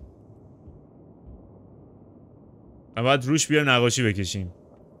 ما باید روش بیایم نقاشی بکشیم.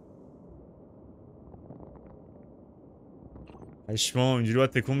 هشتم اینجوری باید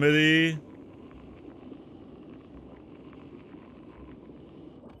تکون بدی.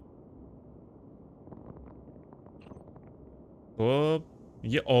 خب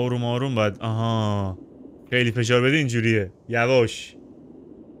یه آروم آروم باید. آها خیلی فشار بده اینجوریه. یواش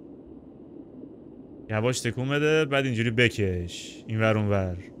یواش تکون بده، بعد اینجوری بکش این ور اون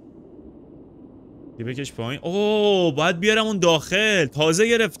ور. یه بکش پایین. اوه باید بیارم اون داخل. تازه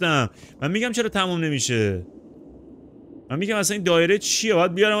گرفتم. من میگم چرا تموم نمیشه. من میگم اصلا این دایره چیه؟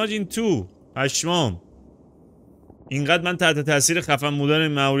 باید بیارم این تو. هشتم اینقدر من تحت تاثیر خفن بودن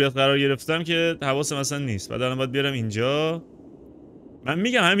این ماموریت قرار گرفتم که حواسم اصلا نیست. بعد الان باید بیارم اینجا. من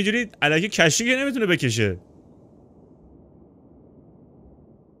میگم همینجوری الکی کشی که نمیتونه بکشه.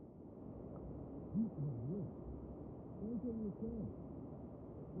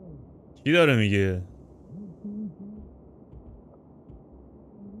 چی داره میگه؟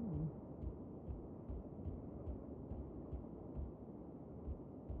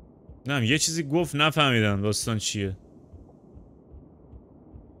 نه یه چیزی گفت نفهمیدم داستان چیه.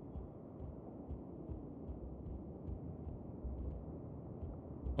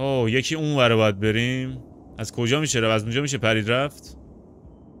 اوه یکی اون ور باید بریم. از کجا میشه رفت؟ از اونجا میشه پرید رفت؟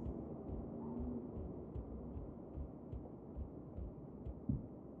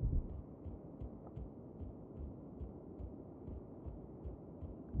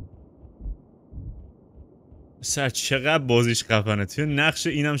 سر چقدر بازیش خفنه. توی نقش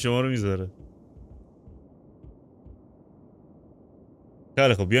اینم شما رو میذاره.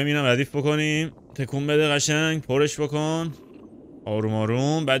 خیلی خب بیایم اینم ردیف بکنیم. تکون بده قشنگ. پرش بکن آروم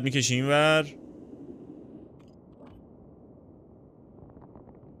آروم. بعد میکشی این ور.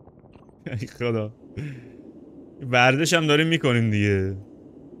 ای خدا بردش هم داریم میکنیم دیگه.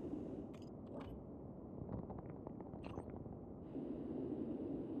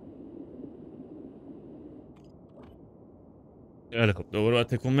 خیلی خب دوباره باید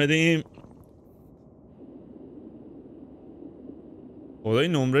تکون بدیم. خدای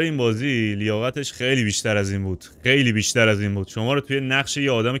نمره این بازی لیاقتش خیلی بیشتر از این بود. خیلی بیشتر از این بود. شما رو توی نقش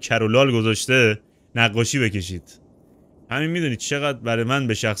یه آدم کرولال گذاشته نقاشی بکشید. همین میدونید چقدر برای من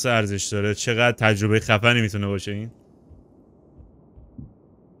به شخص ارزش داره. چقدر تجربه خفنی میتونه باشه این.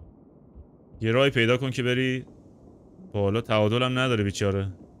 یه راهی پیدا کن که بری بالا. تعادل هم نداره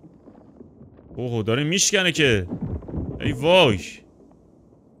بیچاره. اوه داره میشکنه که. ای وای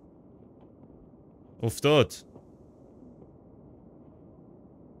افتاد.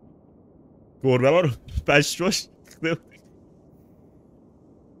 گربه رو پشتوش.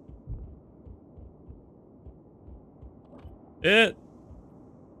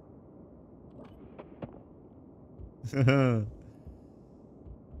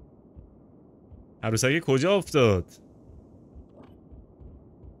 عروسکی کجا افتاد؟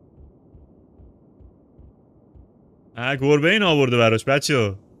 گربه این آورده براش بچه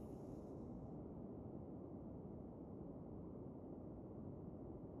ها.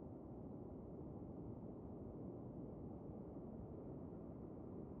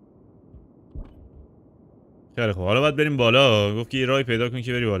 خیلی خوب، حالا باید بریم بالا. گفت که یه راهی پیدا کن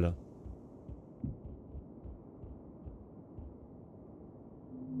که بری بالا.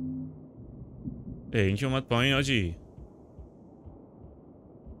 این که اومد پایین آجی.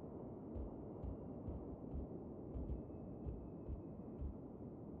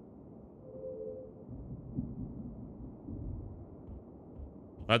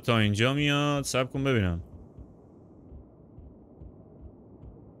 بعد تا اینجا میاد. صبر کن ببینم.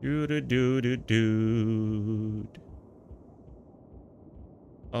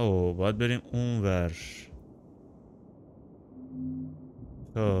 اوه باید بریم اونور.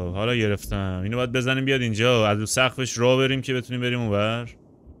 خب حالا گرفتم. اینو باید بزنیم بیاد اینجا. از سقفش راه بریم که بتونیم بریم اونور.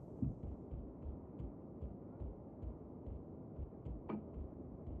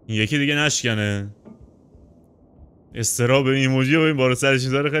 این یکی دیگه نشکنه. استراب ایموجی و این بارو سرش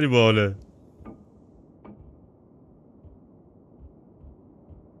میذاره. خیلی باحاله.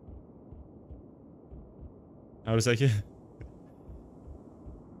 عروسکه.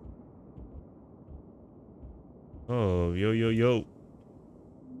 اوه یو یو یو.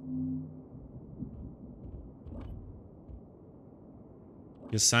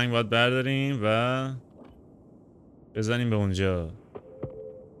 یه سنگ باید برداریم و بزنیم به اونجا.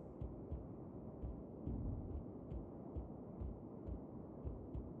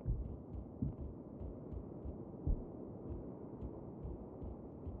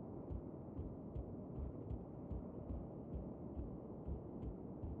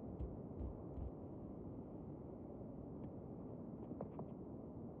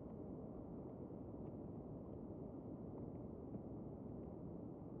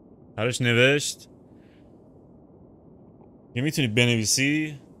 هرش نوشت یه میتونی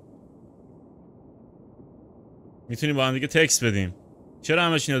بنویسی، میتونی با هم دیگه تکست بدیم. چرا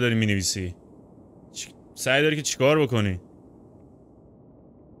همش اینا داری مینویسی؟ سعی داری که چیکار بکنی؟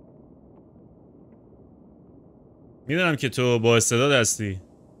 میدونم که تو با استعداد هستی.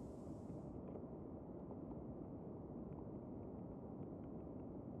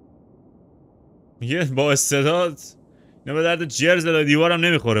 یه با استعداد نه به درد جرز دل دیوارم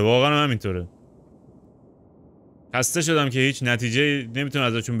نمیخوره. واقعا همینطوره. خسته شدم که هیچ نتیجه نمیتونم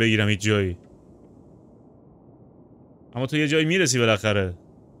ازشون بگیرم هیچ جایی. اما تو یه جایی میرسی بالاخره.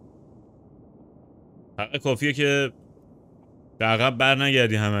 حق کافیه که به عقب بر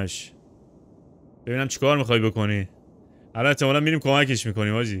نگردی همش. ببینم چیکار میخوای بکنی. الان احتمالا میریم کمکش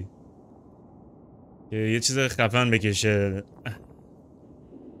میکنیم آجی. یه چیز خفن بکشه.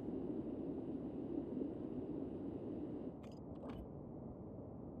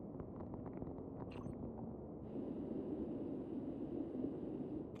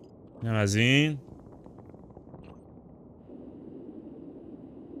 اینم از این.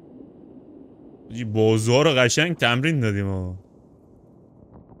 بازار رو قشنگ تمرین دادیم ها.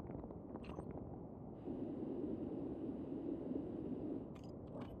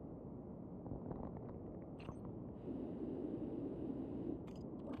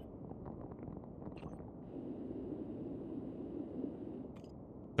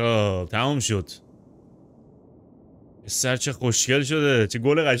 خب تمام شد. سر چه خوشگل شده. چه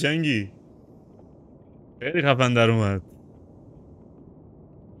گل قشنگی. خیلی خفن در اومد.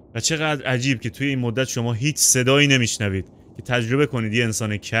 و چقدر عجیب که توی این مدت شما هیچ صدایی نمیشنوید. که تجربه کنید یه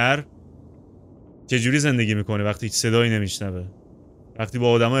انسان کر چجوری زندگی میکنه وقتی هیچ صدایی نمیشنوه. وقتی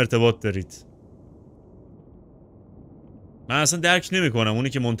با آدما ارتباط دارید. من اصلا درک نمیکنم اونی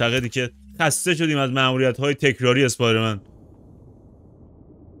که منتقدی که خسته شدیم از ماموریت‌های تکراری اسپایدرمن.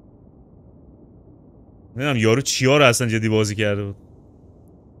 نمیدونم یارو چیا رو اصلا جدی بازی کرده بود.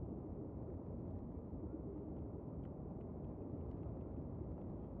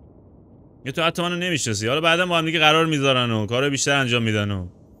 یه تو حتی منو نمیشناسی. حالا بعدا با هم دیگه قرار میذارن و کار بیشتر انجام میدن و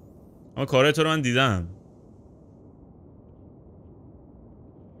اما کارهای تو رو من دیدم.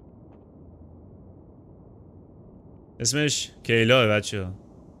 اسمش کیلاه بچه‌ها.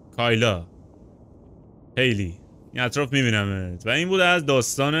 کایلا. هیلی. این اطراف میبینمت. و این بود از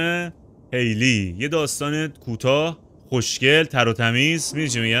داستان هیلی. یه داستان کوتاه، خوشگل، تر و تمیز. میدونی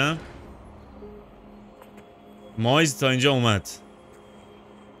چی میگم؟ مایز تا اینجا اومد.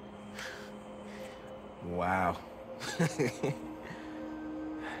 Wow.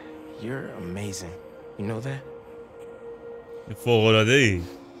 You're amazing. You know that? فوق‌العاده ای.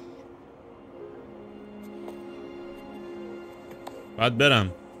 باید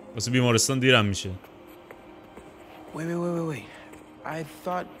برم. واسه بیمارستان دیرم میشه. Wait. I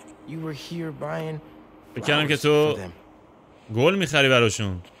thought you were here buying فکر کردم که flowers تو for them. گل میخری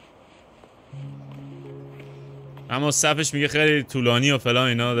براشون. اما صفش میگه خیلی طولانی و فلان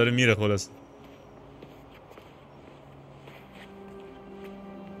اینا داره میره خلاص.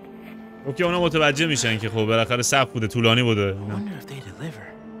 اوکی اونا متوجه میشن که خب بالاخره سخت بوده، طولانی بوده.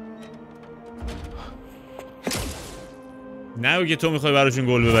 نه که تو میخوای براشون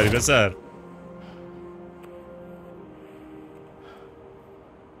گل ببری پسر.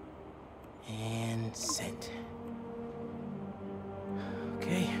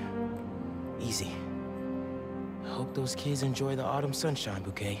 Those kids enjoy the autumn sunshine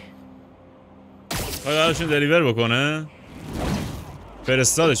bouquet. براشون دلیور بکنه.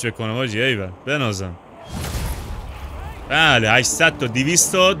 فرستادش بکنه حاجی. ایول بنازم. بله 800 تا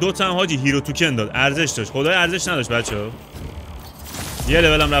 200 تا 2 تا هم حاجی هیرو توکن داد. ارزش داشت. خدای ارزش نداشت بچه‌ها. یه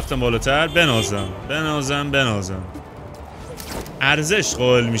لول هم رفتم بالاتر. بنازم. ارزش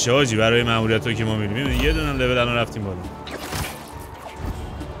قائل میشه حاجی برای ماموریتایی که ما می‌ریم. می‌بینید یه دونه لول الان رفتیم بالا.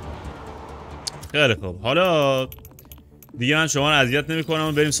 خیلی خوب. حالا دیگه من شما رو اذیت نمی‌کنم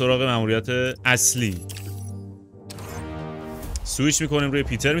و بریم سراغ ماموریت اصلی. سویچ می‌کنیم روی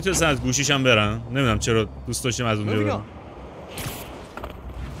پیتر. میتونستم از گوشیش هم برم. نمیدونم چرا دوست داشتم از اونجا برم.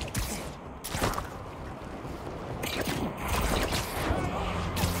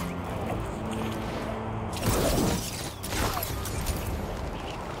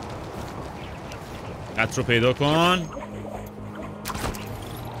 قط رو پیدا کن.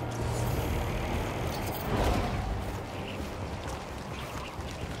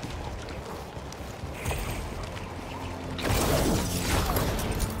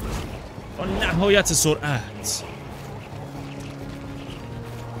 نهایت سرعت.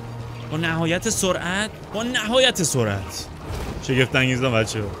 با نهایت سرعت. شگفت انگیزم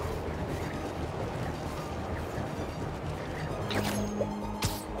بچه ها.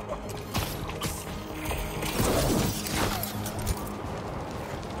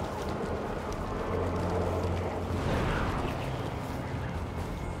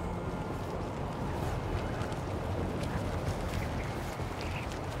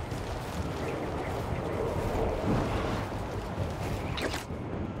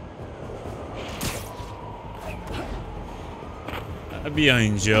 بیا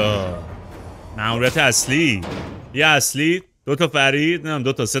اینجا. ماموریت اصلی. یه اصلی، 2 تا فرعی، نمیدونم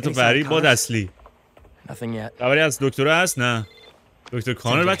 2 تا 3 تا فرعی بعد اصلی. خبری از دکتر هست؟ نه. دکتر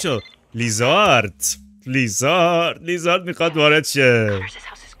کانر بچه. لیزارد میخواد وارد شه.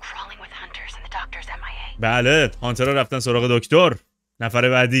 بله هانترها رفتن سراغ دکتر. نفر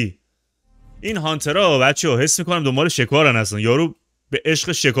بعدی. این هانترها بچه حس میکنم دنبال شکارن اصلا. یارو به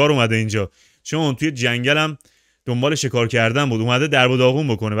عشق شکار اومده اینجا. چون توی جنگل هم دنبال شکار کردن بود. اومده درب و داغون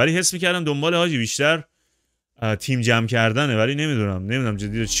بکنه. ولی حس میکردم دنبال حاجی بیشتر تیم جمع کردنه. ولی نمیدونم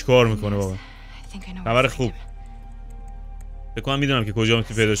جدید چیکار میکنه واقعا. خبر خوب. فکر کنم میدونم که کجا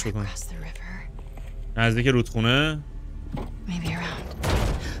میتونی پیداش بکنه. نزدیک رودخونه.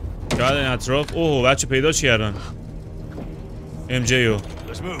 شاید این اطراف. اوه بچه پیداش کردن. ام جیو.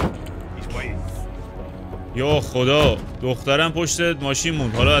 یا خدا دخترم پشت ماشین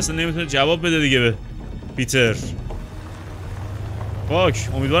موند. حالا اصلا نمیتونه جواب بده دیگه به پیتر. فاک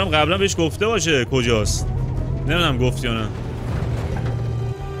امیدوارم قبلا بهش گفته باشه کجاست. نمیدونم گفت یا نه.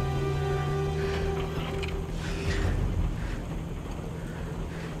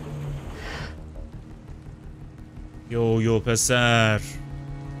 یو پسر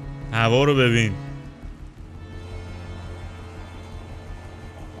هوا رو ببین.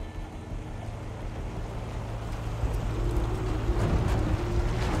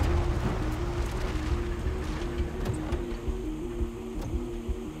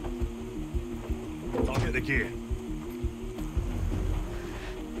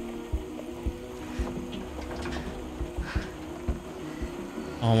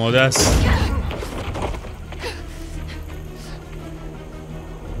 آماده است.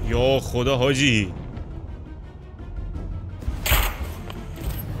 یا خدا حاجی.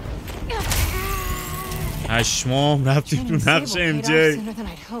 هشتم رفتیم تو نقش ام جی.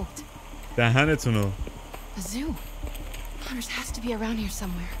 دهنتونو.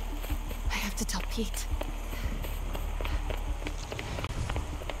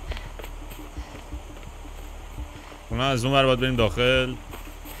 اونا از اون ور باید بریم داخل.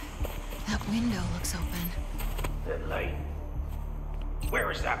 That window looks open. The light. Where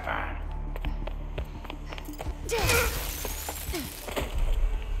is that van?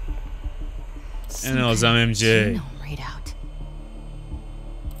 این آزم ام جی.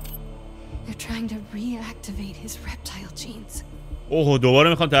 They're trying to reactivate his reptile genes. اوه دوباره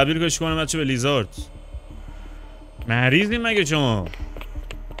میخوان تبدیلش کنم بچه به لیزارد. مریضین مگه شما؟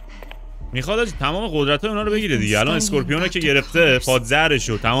 میخواد تمام قدرت‌های اونا رو بگیره دیگه. الان اسکورپیون که گرفته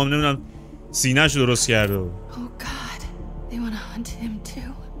پادزهرشو تمام نمیدونم سینه‌شو درست کرده.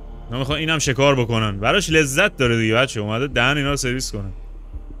 نه میخوان اینم شکار بکنن. براش لذت داره دیگه بچه. اومده دهن اینا رو سرویس کنه.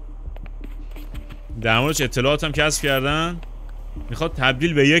 در موردش اطلاعات هم کسب کردن. میخواد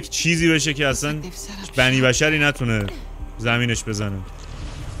تبدیل به یک چیزی بشه که اصلا بنی بشری نتونه زمینش بزنه.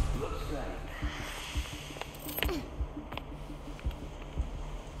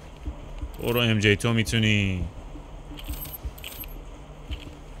 برو ام جی تو میتونی.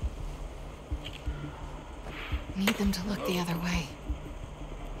 Need them to look the other way.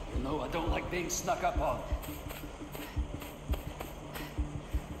 No, I don't like being snuck up on.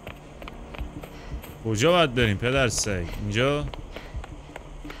 کجا باید بریم پدر سگ؟ اینجا؟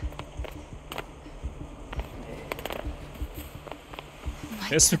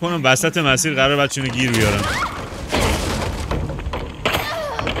 حس میکنم وسط مسیر قرار بچه‌نو گیر بیارم.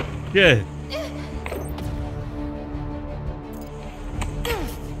 یه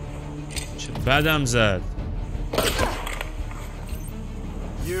چه بدم زد.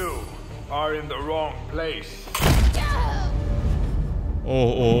 You are in the wrong place.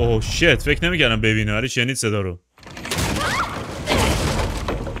 اوه شت، فکر نمی‌کردم ببینه ولی شنید صدا رو.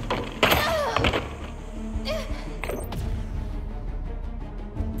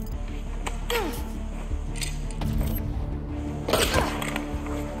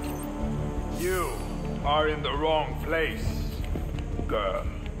 You are in the wrong place, girl.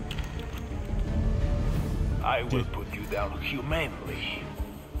 I will put you down humanely.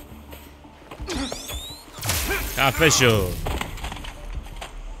 خفه شو.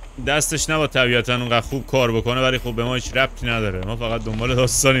 دستش نباید طبیعتا اونقدر خوب کار بکنه ولی خب به ما هیچ ربطی نداره. ما فقط دنبال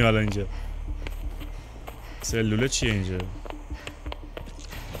داستانیم الان اینجا. سلوله چیه اینجا؟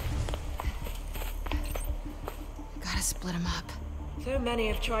 Gotta split him up. So many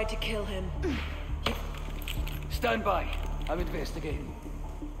have tried to kill him. Stand by. I'm investigating.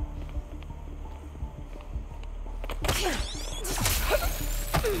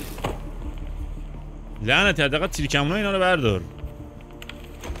 لعنت حداقل تیرکمونا اینا رو بردار.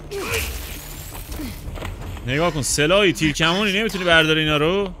 نگاه کن سلاحی تیرکمونی نمیتونی برداری اینا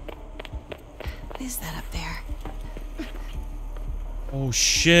رو. اوه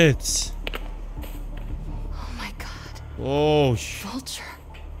شت. اوه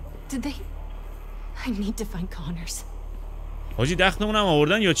حاجی دختمون هم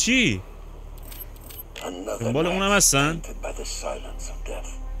آوردن یا چی؟ دنبال اونم هستن؟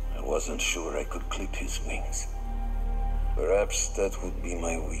 I wasn't sure I could clip his wings. Perhaps that would be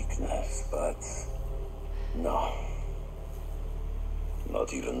my weakness, but no. Not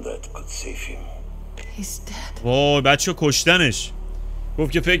even that could save him. He's dead. وای بچه کشتنش.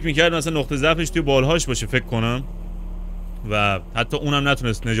 گفت که فکر میکرد مثلا نقطه ضعفش توی بالهاش باشه فکر کنم و حتی اونم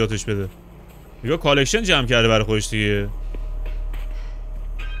نتونست نجاتش بده. یا کالکشن جمع کرده برای خودش دیگه.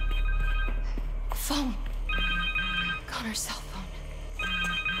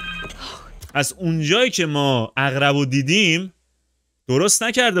 از اونجایی که ما عقربو دیدیم درست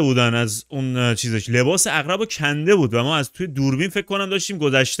نکرده بودن از اون چیزش. لباس عقربو کنده بود و ما از توی دوربین فکر کنم داشتیم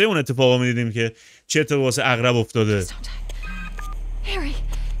گذشته اون اتفاقا میدیدیم که چه اتفاقی واسه عقرب افتاده.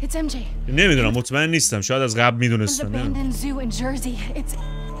 نمیدونم مطمئن نیستم شاید از قبل میدونستم.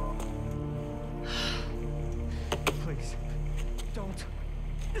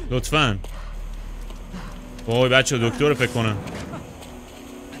 لطفاً وای بچه دکتر فکر کنم.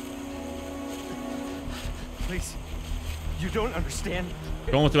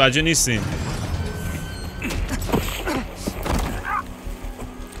 شما متوجه نیستین.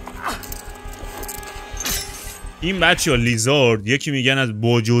 این بچه ها لیزارد یکی میگن از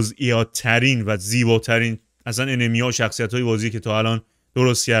با جزئیات ترین و زیباترین اصلا انمی ها و شخصیت های بازی که تا الان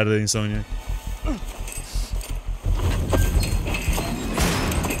درست کرده انسانیت.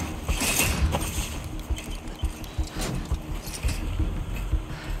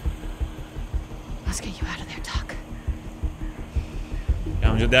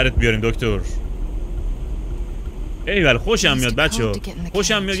 همونجا درت بیاریم دکتر. ایول خوشم میاد بچه ها.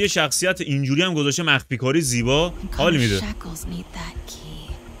 خوشم میاد یه شخصیت اینجوری هم گذاشته مخفی کاری زیبا حال میده.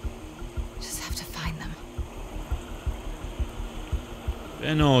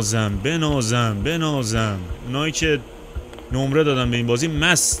 بنازم اونایی که نمره دادن به این بازی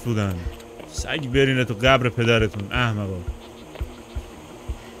مست بودن. سگ برینه تو قبر پدرتون احمقا.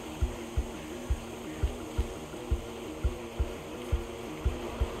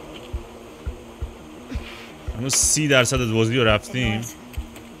 هنوز 30% از بازی رو رفتیم.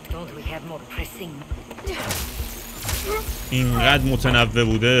 اینقدر متنوع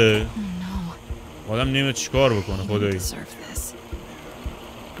بوده آدم نمیده چیکار بکنه خدایی.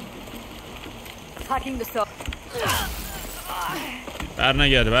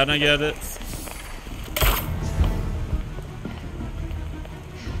 برنگرده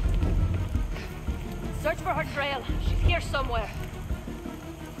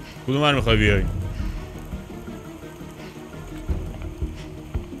کدوم بر میخوای بیایی؟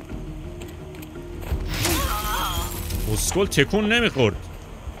 اسکل تکون نمیخورد.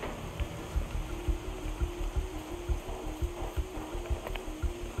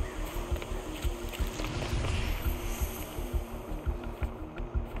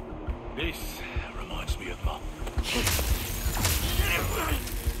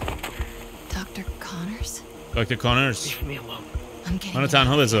 دکتر کانرز منو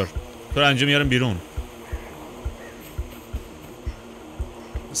تنها بذار، تو رو انجام میارم بیرون.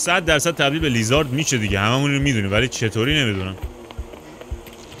 100% تبدیل به لیزارد میشه دیگه، هممون رو میدونیم، ولی چطوری نمیدونم.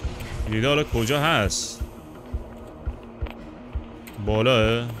 دیده حالا کجا هست؟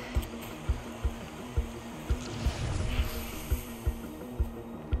 بالاه؟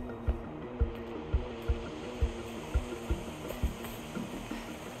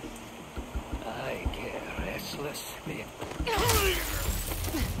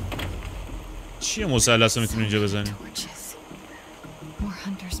 چیه مثلث رو میتونی اینجا بزنی؟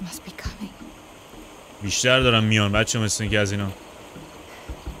 بیشتر دارم میان بچه مثل اینکه از اینا.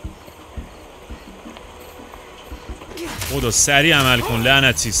 خدا سریع عمل کن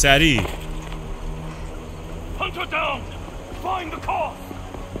لعنتی، سریع.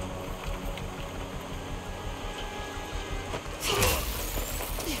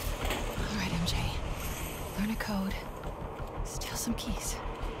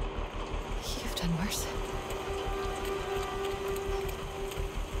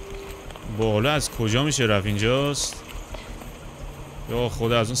 بالا از کجا میشه رفت؟ اینجاست. یا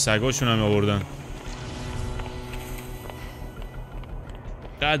خدا از اون سگاشون هم آوردن.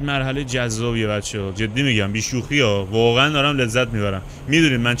 قد مرحله جذابیه بچه‌ها، جدی میگم، بی شوخی ها، واقعا دارم لذت میبرم.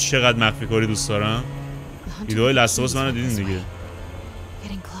 میدونید من چقدر مخفی کاری دوست دارم؟ ویدیوهای لباس منو دیدین دیگه.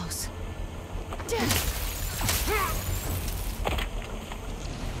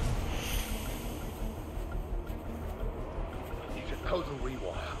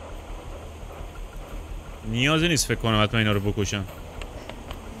 نیازی نیست فکر کنم حتما اینا رو بکشم.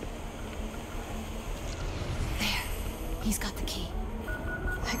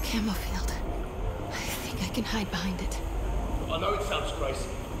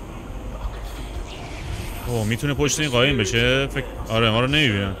 اوه میتونه پشت این قایم بشه؟ فکر آره ما رو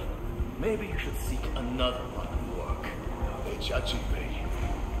نمیبینن.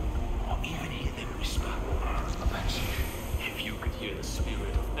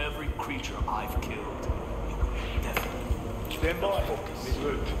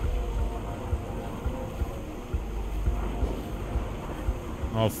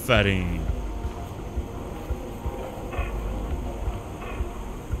 آفرین.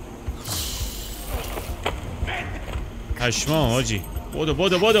 پشما حاجی.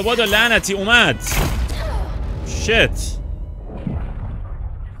 بودو لعنتی اومد. شت.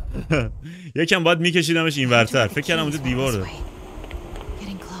 یکم باید میکشیدمش این ورتر. فکر کردم اونجا دیوار داره.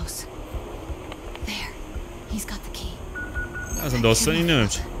 اصلا داستان این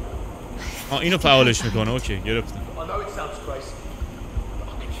نمیشه. اینو فعالش میکنه. اوکی گرفتم.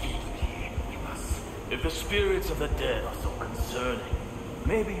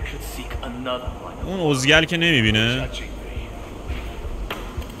 اون ازگل که نمیبینه.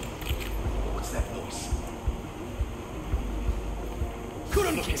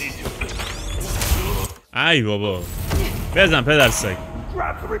 ای بابا بزن پدر سگ.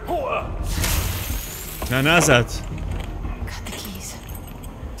 نه نزد.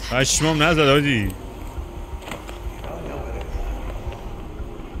 پشمام نزد آجی.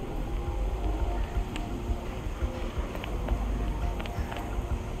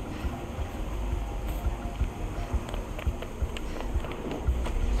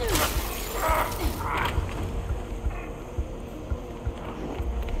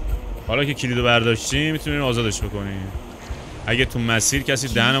 حالا که کلیدو برداشتیم میتونیم آزادش بکنیم اگه تو مسیر کسی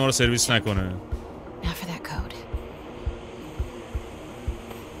دهن ما رو سرویس نکنه.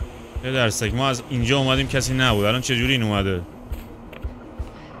 یه درستک ما از اینجا اومدیم کسی نبود. الان چجوری این اومده؟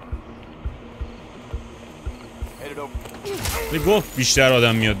 گفت بیشتر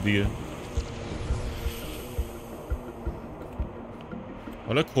آدم میاد دیگه.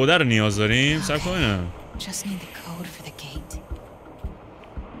 حالا کد رو نیاز داریم. صبر کنم.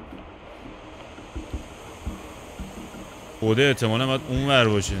 خوده احتمالا باید اون ور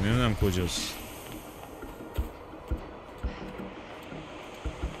باشه. نمیدونم کجاست.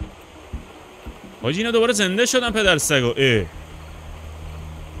 حاجی اینا دوباره زنده شدن پدر سگا.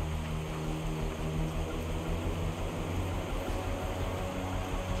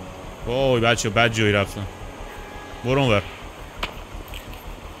 وای بچه بد جایی رفتن. برو اونور.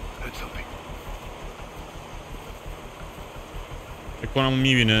 فکر کنم اون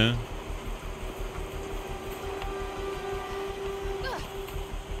میبینه.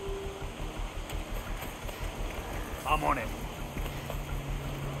 I'm on it.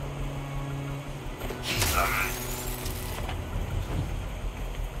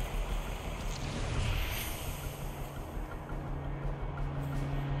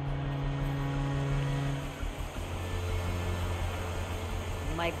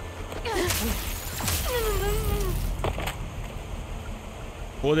 My...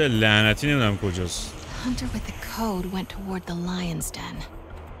 خود لعنتی نمیدونم کجاست. Hunter with the code went toward the lion's den.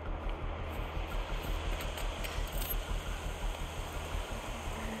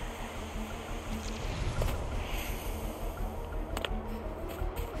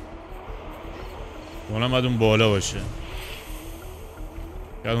 اونم باید اون بالا باشه.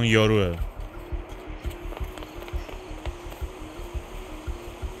 یا اون یاروه.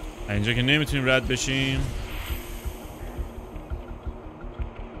 اینجا که نمیتونیم رد بشیم.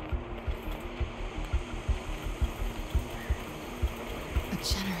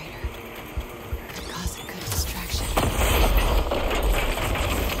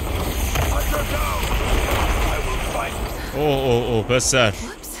 اوه پسر.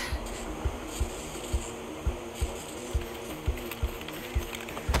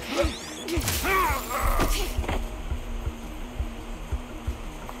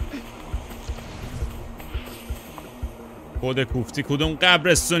 خود کوفتی کدوم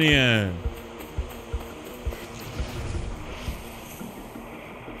قبرستونیه؟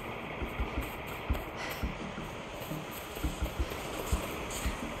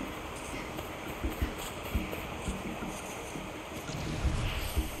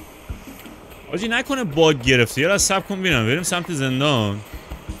 آجی نکنه باگ گرفته. یه را سب کن بینم بریم سمت زندان،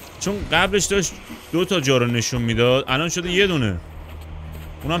 چون قبلش داشت 2 تا جا رو نشون میداد، الان شده یه دونه.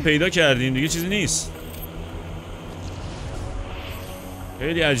 اونم پیدا کردیم دیگه، چیزی نیست.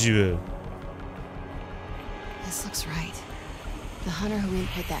 خیلی عجیبه.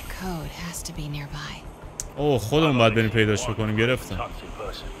 اوه خودمون باید بریم پیداش بکنیم. گرفتم.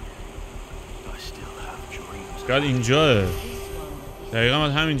 شاید اینجاه. دقیقا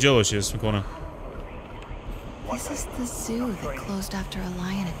باید همینجا باشه. اسم میکنم. This is the zoo that closed after a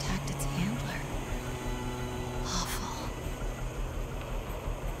lion attacked its handler. Awful.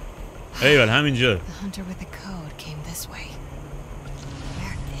 ایول همینجا. The hunter with the code came this way.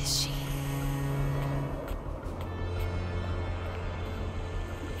 Where is she?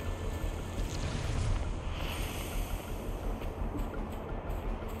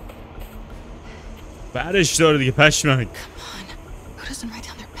 برش داره دیگه پشمک. Who doesn't write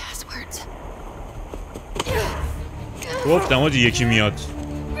down their passwords? گفتم آجی یکی میاد.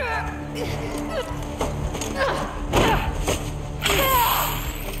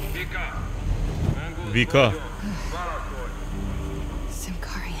 ویکا.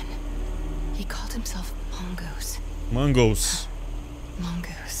 Simkarian. He called himself Mongoose. Mongoose.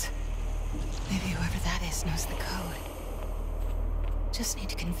 Mongoose. Maybe whoever that is knows the code. Just need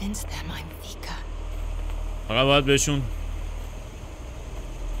to convince them I'm Vika. فقط باید بهشون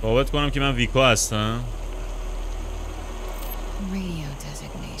ثابت کنم که من ویکا هستم. Radio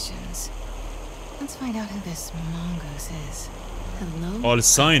designations. Let's find out who this mongoose is. Hello?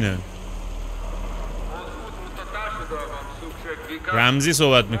 آلساینه. رمزی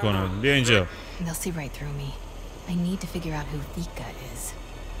صحبت میکنم. بیا اینجا. They'll see right through me. I need to figure out who Vika is.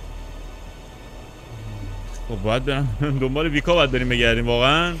 خب باید برم دنبال ویکا باید بریم بگردیم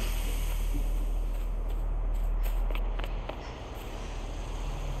واقعا.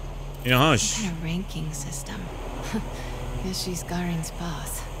 اینهاش.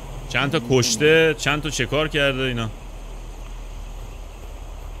 چند تا کشته، چند تا شکار کرده اینا.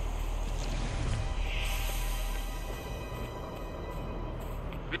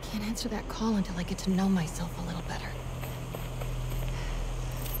 Can't answer that call until I get to know myself a little better.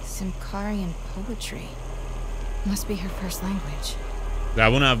 Simkarian poetry must be her first language.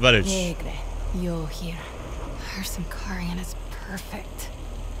 زبون اولش. Yo here. Her Simkarian is perfect.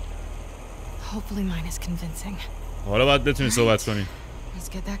 Hopefully mine is convincing. حالا باید بتونی صحبت کنی. Let's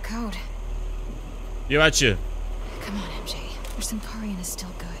get that code. یه بچه. Come on MJ. Your Simkarian is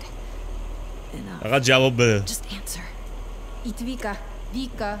still good. Enough. فقط جواب بده. Just answer. Itvika,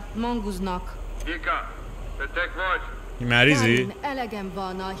 Vika, Monguznak. Vika, betek voć. این مریضی؟ Elegem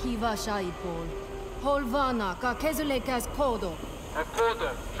vana hiva shaipol. Hol vana ka kezulekas kodo. A kodo,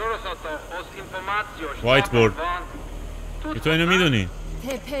 šorosata, os informacijos. وایت تو اینو میدونی؟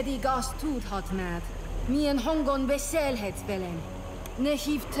 Te pedigas tut hat med. Mien hongon beselhet velen.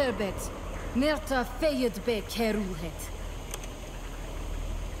 Nehiv terbet. Merta feyet be keruhet.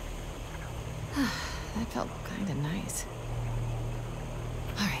 That felt kind of nice.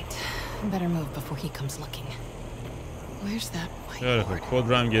 All right, better move before he comes looking. Where's that whiteboard? خب کد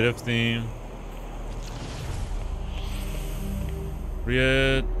رو هم گرفتیم.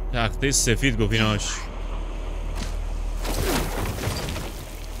 روی تخته سفید گفیناش.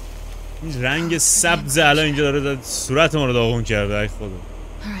 این رنگ سبز الان اینجا داره صورت ما رو داغون کرده. ای خدا.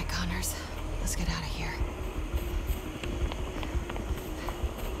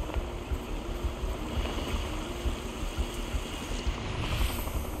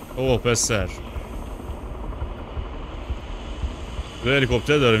 اوه پسر دو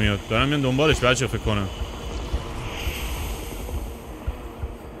هلیکوپتر داره میاد. دارم میان دنبالش بچه فکر کنم.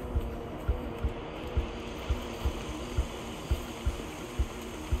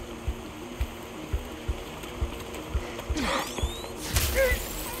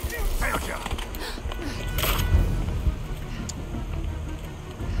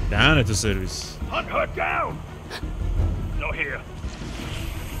 دهنتو سرویس. Hunt her down! No here.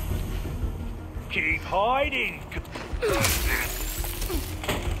 Keep hiding!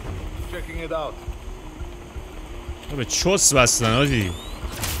 Checking it out. به چوس بستن آجی.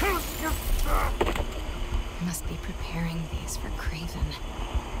 Must be preparing these for Craven.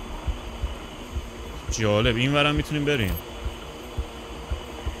 جالب. این ورم میتونیم بریم.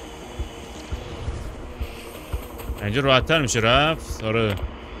 اینجا راحت تر میشه رفت. آره.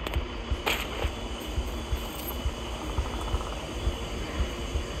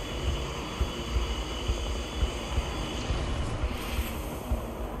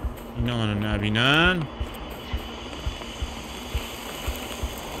 اینا منو نبینن.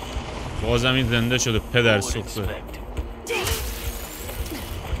 بازم این زنده شده پدر سوخته.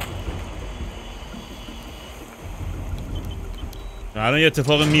 الان یه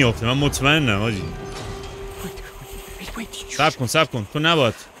اتفاق میفته من مطمئنم آجی. صبر کن تو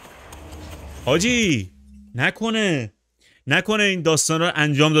نباد حاجی. نکنه این داستان رو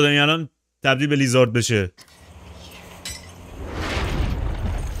انجام دادن الان تبدیل به لیزارد بشه.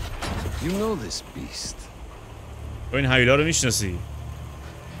 این حیلا رو میشناسی؟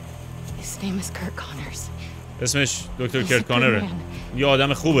 اسمش دکتر کرت کانره. یه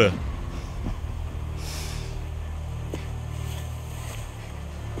آدم خوبه.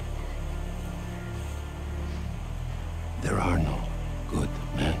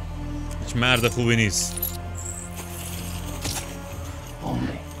 هیچ مرد خوبی نیست.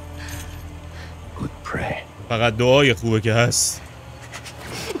 فقط دعای خوبه که هست.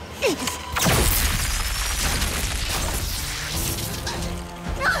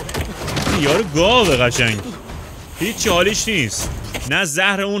 یارو گاوه قشنگ. هیچ حالیش نیست. نه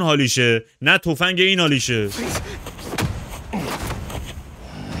زهر اون حالیشه نه تفنگ این حالیشه.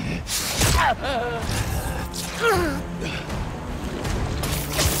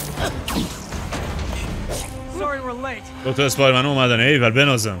 دکتر اسپایدرمن اومدن. ایول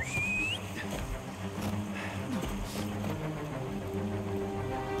بنازم.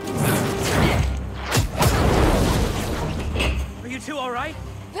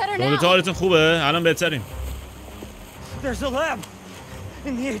 شما دوتا حالتون خوبه؟ الان بهتریم.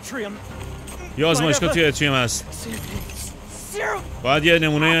 یه آزمایشگاه توی اتریوم هست. باید یه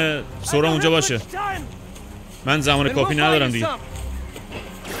نمونه سرم اونجا باشه. من زمان کافی ندارم دیگه.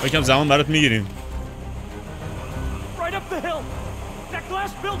 یکم زمان برات میگیریم.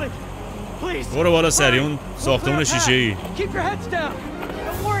 برو بالا سری. اون ساختمون شیشه ای.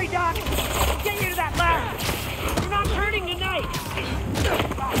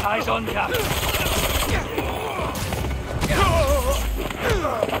 Eyes on top.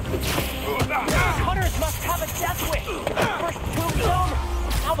 Hunters must have a death wish. First tombstone,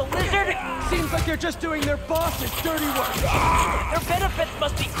 now the lizard. Seems like they're just doing their boss's dirty work. Their benefits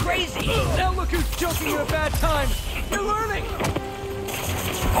must be crazy. Now look who's joking at a bad time. You're learning.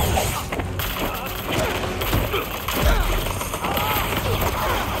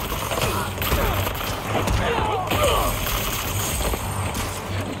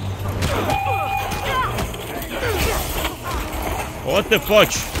 What the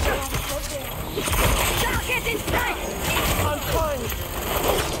fuck?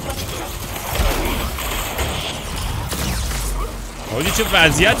 حاجی چه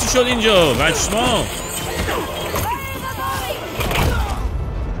وضعیتی شد اینجا؟ بچما.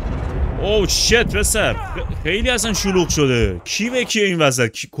 اوه شت پسر. خیلی اصلا شلوغ شده. کی به کیه این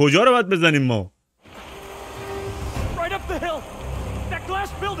وسط؟ کجا رو باید بزنیم ما؟ Right up the hill. That glass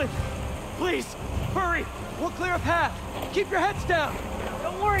building. Please, hurry. We'll clear a path. Keep your heads down.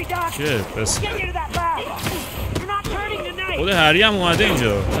 Don't worry, Doc. Shit, پس. Get you to that lab. You're not turning tonight. خود هری هم اومده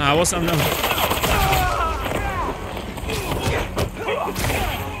اینجا. حواسم نبود.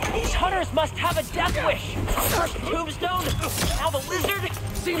 These hunters must have a death wish. First tombstone, now the lizard.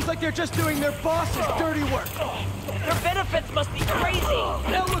 Seems like they're just doing their boss's dirty work. Their benefits must be crazy.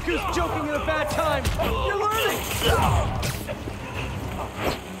 Now look who's joking at a bad time. You're learning.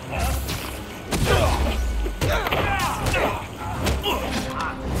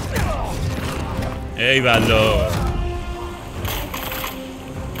 ای والله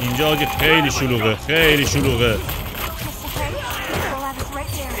اینجا آجی خیلی شلوغه، خیلی شلوغه.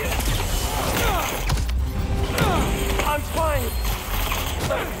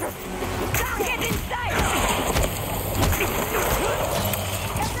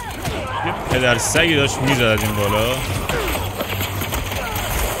 یه پدر سگی داشت میزد از این بالا.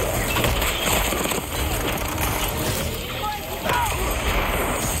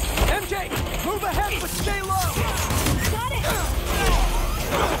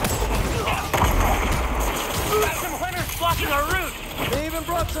 Our route. They even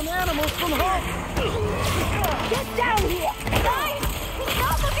brought some animals from home. Get down here! Guys, it's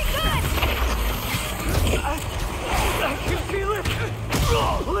not looking good! I can feel it.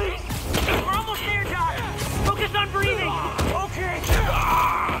 Please. We're almost there, Doc. Focus on breathing. Okay.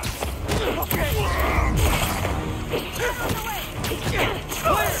 Okay.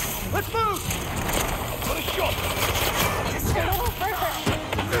 Clear. Let's move. Let's go. Just a little further.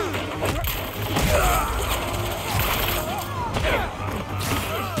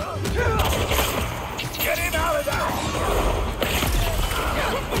 Get him out of there!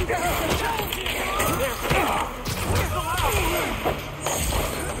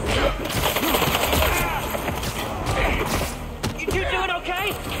 You two doing okay?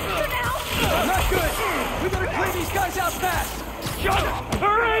 For now. Not good. We better clean these guys out fast. Shut up!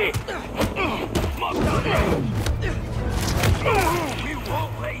 Hurry! We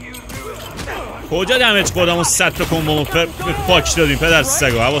won't let you do it. کجا دمج خودم اون 100 تا کمبو پاک دادیم پدر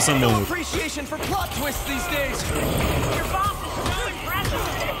سگا. حواسم به اون بود. Appreciation for plot twists these days. Your boss is so impressive.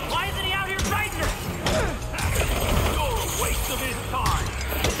 Why isn't he out here fighting us? Total waste of his time.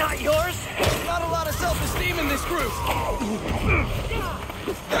 Not yours? Not a lot of self-esteem in this group.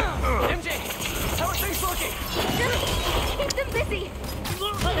 MJ, how are things looking? Just keep them busy.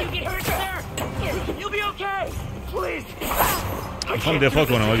 Look, you get hurt there. You'll be okay. Please. میخوام دفاع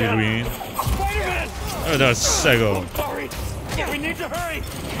کنم آجی روی این. پدر سگا. Sorry. We need to hurry.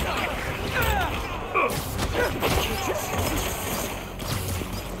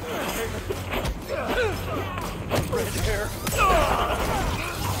 Red hair.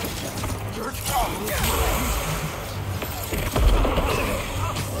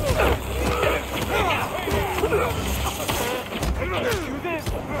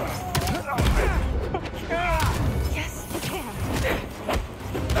 Yes, you can.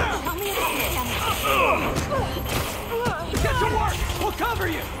 Tell me about it, Get to work. We'll cover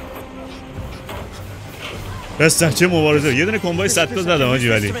you. بس چه مبارزه. یه دونه کمبای 100 تا زدم آجی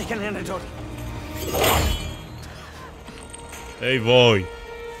ولی. ای وای.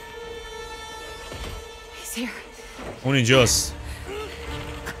 اون اینجاست.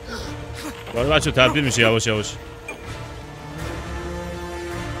 برای بچه تبدیل میشه یواش یواش.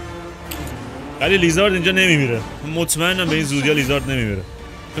 ولی لیزارد اینجا نمیمیره. مطمئنم به این زودیا لیزارد نمیمیره.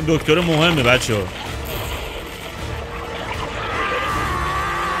 چون دکتر مهمه بچه ها.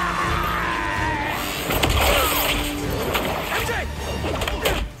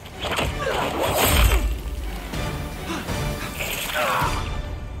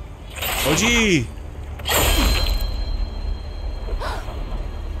 آجی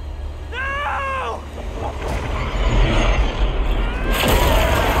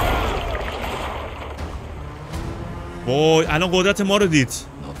وای الان قدرت ما رو دید.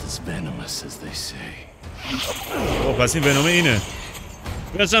 اوه پس این ونوم اینه.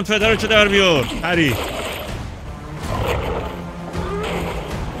 بزن پدر که در بیار هری.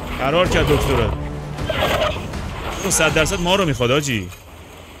 قرار کرد دکتره. 100% ما رو میخواد آجی.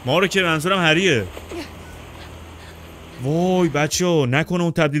 ما رو که منظورم هریه. وای بچه ها نکنه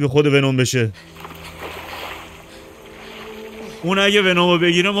اون تبدیل به خود ونوم بشه. اون اگه ونوم رو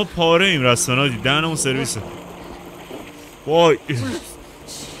بگیره ما پاره ایم رستان آجی. دهنمون سرویسه. وای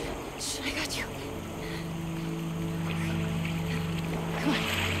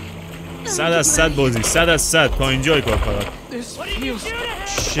 100% بازی 100% تا اینجای کار فقط.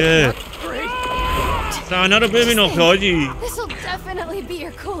 شت صحنه رو ببین آخه حاجی.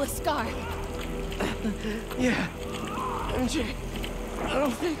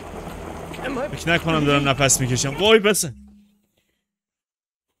 فکر نکنم دارم نفس میکشم. وای بسن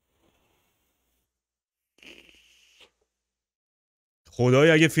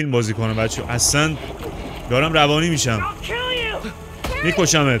خدای اگه فیلم بازی کنم بچه اصلا دارم روانی میشم.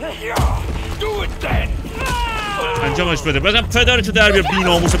 میکشمت. انجامش بده. بزن پدرتو در بیار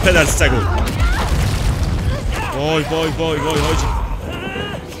بی‌ناموس پدر سگو. وای وای وای وای حاجی.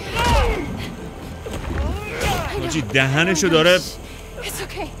 حاجی دهنشو داره.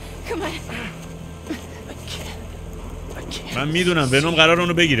 من میدونم ونوم قرار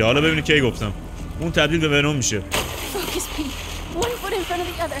اونو بگیره. حالا ببینید کی گفتم اون تبدیل به ونوم میشه. Focus, Pete. One foot in front of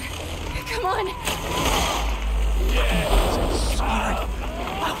the other. Come on. Sorry.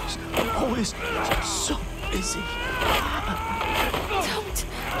 I was always so busy. Don't.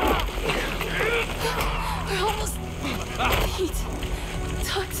 We're almost... Pete,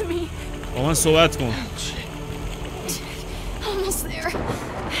 talk to me. با من صحبت کن. Almost there.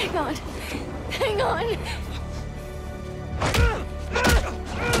 Hang on. Hang on.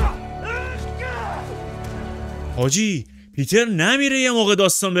 حاجی پیتر نمیره یه موقع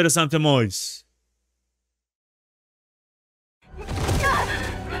داستان بره سمت مایلز.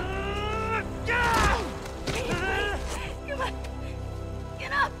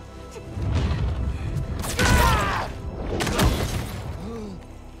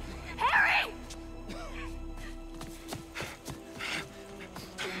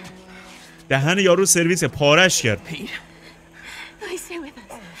 دهن یارو سرویس پارش کرد.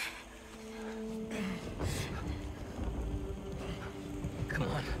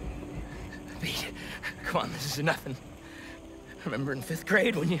 Come on, this is nothing. Remember in 5th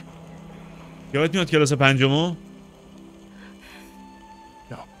grade when you... یادت میاد کلاس پنجمو؟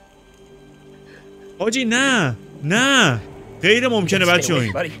 No. حاجی نه نه غیر ممکنه بچه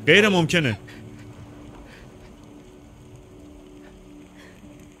این غیر ممکنه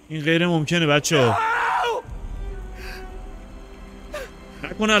این غیر ممکنه بچه ها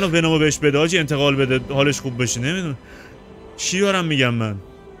نکنه الان ونومو بهش بده حاجی انتقال بده حالش خوب بشه نمیدونم چی دارم میگم من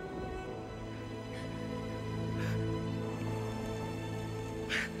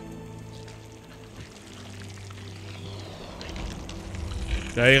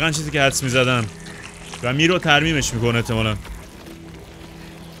دقیقا چیزی که حدس میزدم و میرو ترمیمش میکنه احتمالا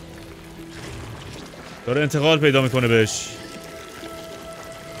داره انتقال پیدا میکنه بهش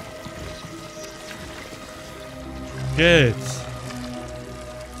گت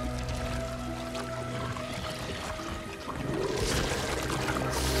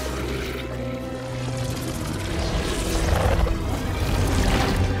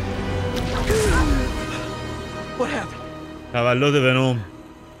تولد ونوم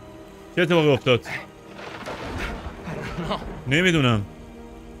چه اتفاقی افتاد؟ نمیدونم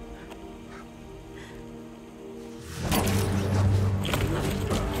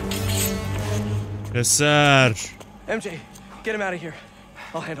پسر MJ, get him out of here.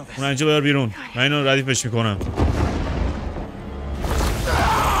 I'll handle this. اون اینجا بیار بیرون من اینو ردیفش میکنم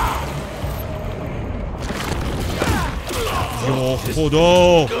یا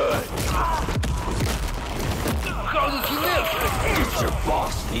خدا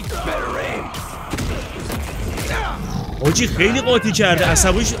آجی خیلی قاطی کرده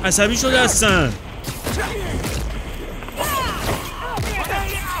عصبی شده هستن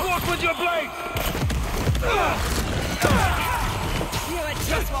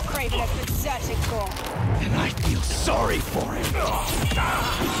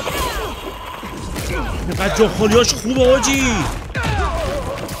چقدر جاخالیاش خوبه آجی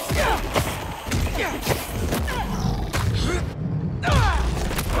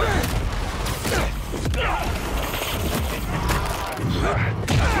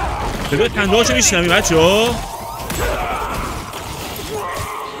بگه کنده هاشو میشنمی بچه ها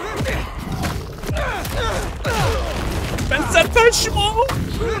بنزر پشما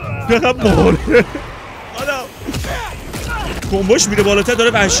بقیب ماره آدم کنباش میره بالاتر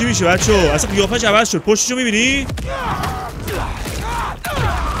داره وحشی میشه بچه ها اصلا قیافش عوض شد پشتشو میبینی؟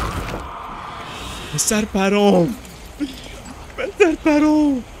 بسر پرام بسر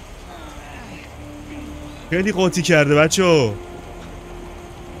پرام خیلی قاطی کرده بچه ها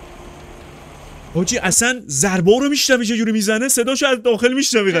حاجی اصلا ضربه رو میشنوی چه جوری میزنه صداشو از داخل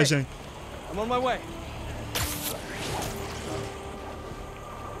میشنوی قشنگ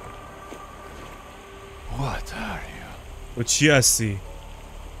تو چی هستی؟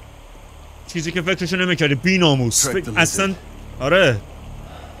 چیزی که فکرشو نمیکردی بی ناموس اصلا آره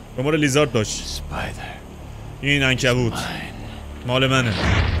دنبال لیزارد داشت این عنکبوت مال منه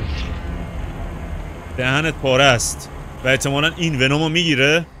دهنت پاره است و احتمالا این ونومو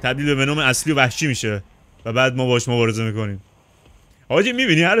میگیره تبدیل به ونوم اصلی و وحشی میشه و بعد ما باش مبارزه میکنیم حاجی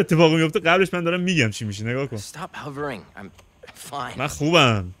میبینی هر اتفاقی میفته قبلش من دارم میگم چی میشه نگاه کن من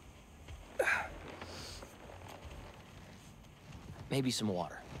خوبم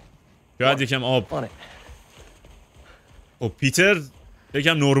شاید یکم آب خب پیتر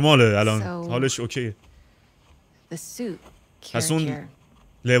یکم نرماله الان حالش اوکیه پس اون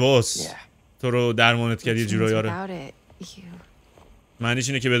لباس تو رو درمانت کرد یه جورایی آره معنیش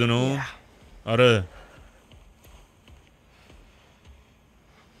اینه که بدون اون آره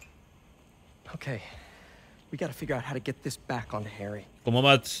We gotta figure out how to get this back onto Harry. خب ما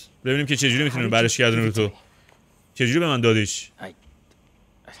باید ببینیم که چجوری میتونیم برش گردونیم رو تو. چجوری به من دادیش؟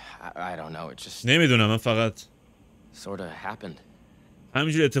 I don't know. It just نمیدونم، من فقط sort of happened.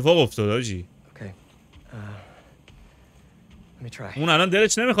 همینجوری اتفاق افتاد آجی. Okay. Let me try. اون الان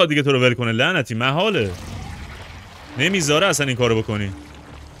دلش نمیخواد دیگه تو رو ول کنه، لعنتی محاله. نمیذاره اصلا این کارو بکنی.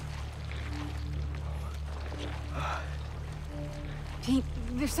 Pete,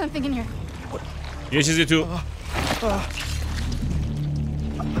 there's something in here. یه چیزی تو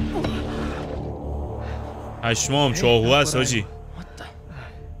هشتم چاقو هست آجی.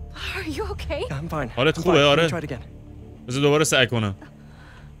 Are you okay? I'm fine. حالت خوبه؟ آره. Try it again. بذار دوباره سعی کنم.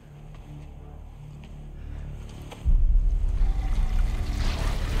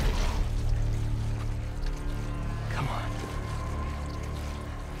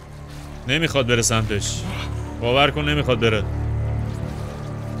 نمیخواد بره سمتش. باور کن نمیخواد بره.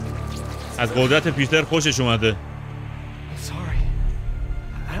 از قدرت پیتر خوشش اومده.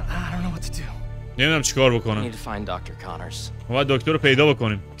 نمیدونم چیکار بکنم. ما باید دکتر رو پیدا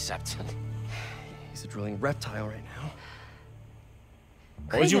بکنیم.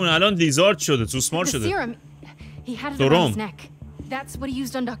 آجی اون الان لیزارد شده، سوسمار شده. سرم. That's what he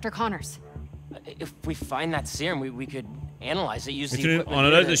used on Dr. Connors. If we find that serum, we could analyze it, use the میتونیم equipment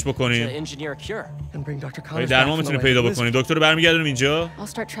آنالایزش بکنیم. to engineer a cure. And bring Dr. Connors درمان میتونیم پیدا بکنیم. دکتر رو برمیگردونیم اینجا. I'll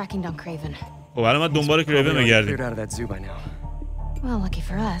start tracking down Craven. خب الان ما دنبال کریون میگردیم. Well, lucky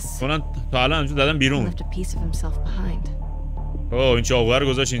for us. کنن تا الان همجور دادن بیرون. Left a piece of himself behind. این چاقوه رو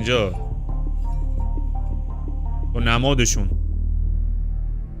گذاشت اینجا. با نمادشون.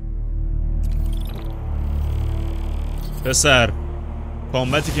 پسر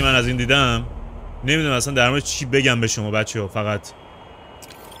کامبتی که من از این دیدم نمیدونم اصلا در مورد چی بگم به شما بچه‌ها. فقط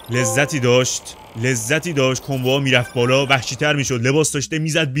لذتی داشت. کمبوها میرفت بالا، وحشی‌تر میشد، لباس داشته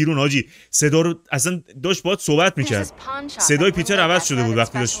میزد بیرون حاجی. صدا رو اصلا داشت باهات صحبت میکرد. صدای پیتر عوض شده بود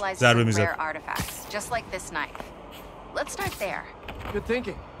وقتی داشت ضربه میزد. Good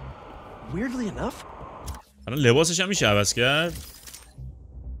thinking. Weirdly enough. الان لباسش هم میشه عوض کرد.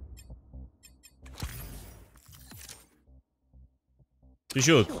 چی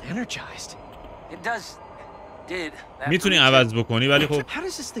شد؟ میتونی عوض بکنی ولی خب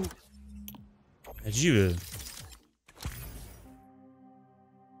عجیبه.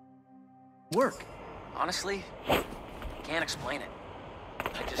 Work. Honestly, can't explain it.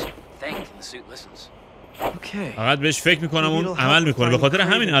 I just think the suit listens. Okay. فقط بهش فکر میکنم اون عمل میکنه. به خاطر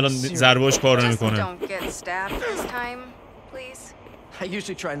همین الان ضربه‌اش کار نمیکنه. Don't get stabbed this time, please. I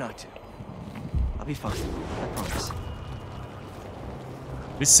usually try not to. I'll be fine. I promise.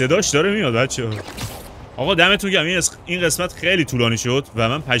 صداش داره میاد بچه‌ها. آقا دمتون گرم. این قسمت خیلی طولانی شد و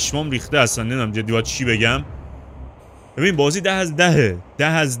من پشمام ریخته اصلا. نمیدونم جدی باید چی بگم. ببین بازی 10 از 10. 10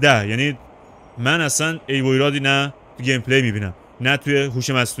 از 10. یعنی من اصلا عیب و ایرادی نه تو گیم پلی میبینم، نه توی هوش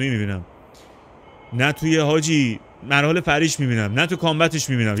مصنوعی میبینم، نه توی حاجی مراحل فرعیش میبینم، نه تو کامبتش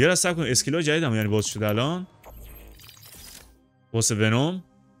میبینم. یه راست کن اسکیل‌ها جدیدم یعنی باز شده الان. واسه ونوم.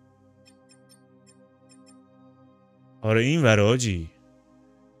 آره این ور حاجی.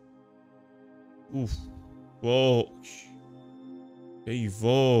 اوف. واک. ای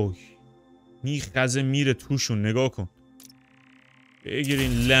واک. میخزه میره توشون. نگاه کن.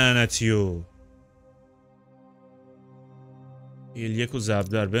 بگیرین لعنتیو. یک و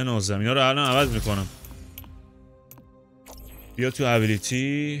زبدر بنازم. اینا رو الان عوض میکنم. بیا تو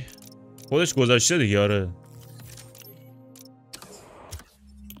ابیلیتی. خودش گذاشته دیگه. آره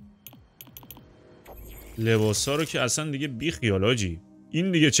لباسا رو که اصلا دیگه بی خیال آجی.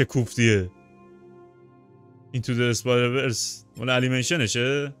 این دیگه چه کوفتیه. این تو اسپایدرورس مال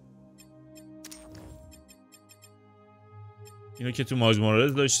انیمیشنشه. اینو که تو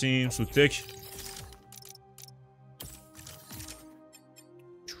مارول داشتیم. سوتک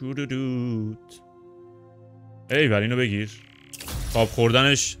چورودود. ای ولی اینو بگیر. خواب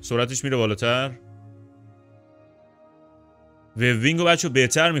خوردنش سرعتش میره بالاتر. وینگو بچه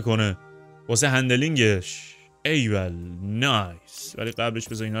بهتر میکنه واسه هندلینگش. ایول نایس. ولی قبلش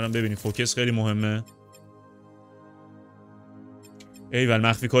بذار اینا رو ببینیم. فوکس خیلی مهمه. ایول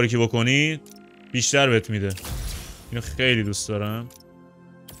مخفی کاری که بکنی بیشتر بهت میده. اینو خیلی دوست دارم.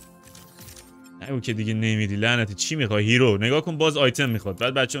 نگو که دیگه نمیدی لعنتی. چی میخوای هیرو؟ نگاه کن باز آیتم میخواد.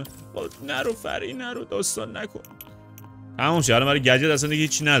 بعد بچه نرو فرعی نرو داستان نکن. تمام شد. الان برای گجت اصلا دیگه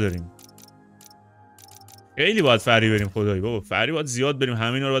هیچی نداریم. خیلی باید فرعی بریم خدایی بابا. فرعی باید زیاد بریم.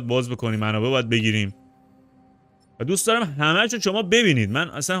 همینا رو باید باز بکنیم. منابع باید بگیریم. و دوست دارم همه‌شو شما ببینید. من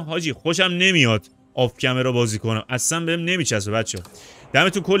اصلا حاجی خوشم نمیاد آف کامرا بازی کنم. اصلا بهم نمیچسبه بچه‌ها.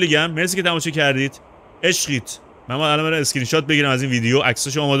 دمتون کلی گرم. مرسی که تماشا کردید. عشقید. من الان برای اسکرین شات بگیرم از این ویدیو،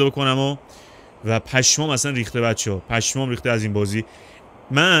 عکساشو آماده بکنم و و پشمام اصلا ریخته بچه‌ها، پشمام ریخته از این بازی.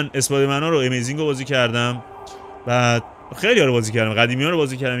 من اسپایدرمن ها رو امیزینگ رو بازی کردم و خیلی ها رو بازی کردم، قدیمی ها رو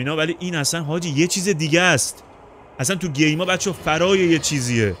بازی کردم اینا، ولی این اصلا حاجی یه چیز دیگه است. اصلا تو گیما بچه‌ها فرای یه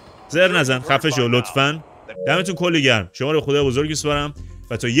چیزیه. زر نزن، خفه شو لطفاً. دمتون کلی گرم. شما رو خدای بزرگ بسپارم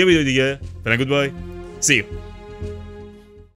و تا یه ویدیو دیگه فعلا گود بای. سی یو.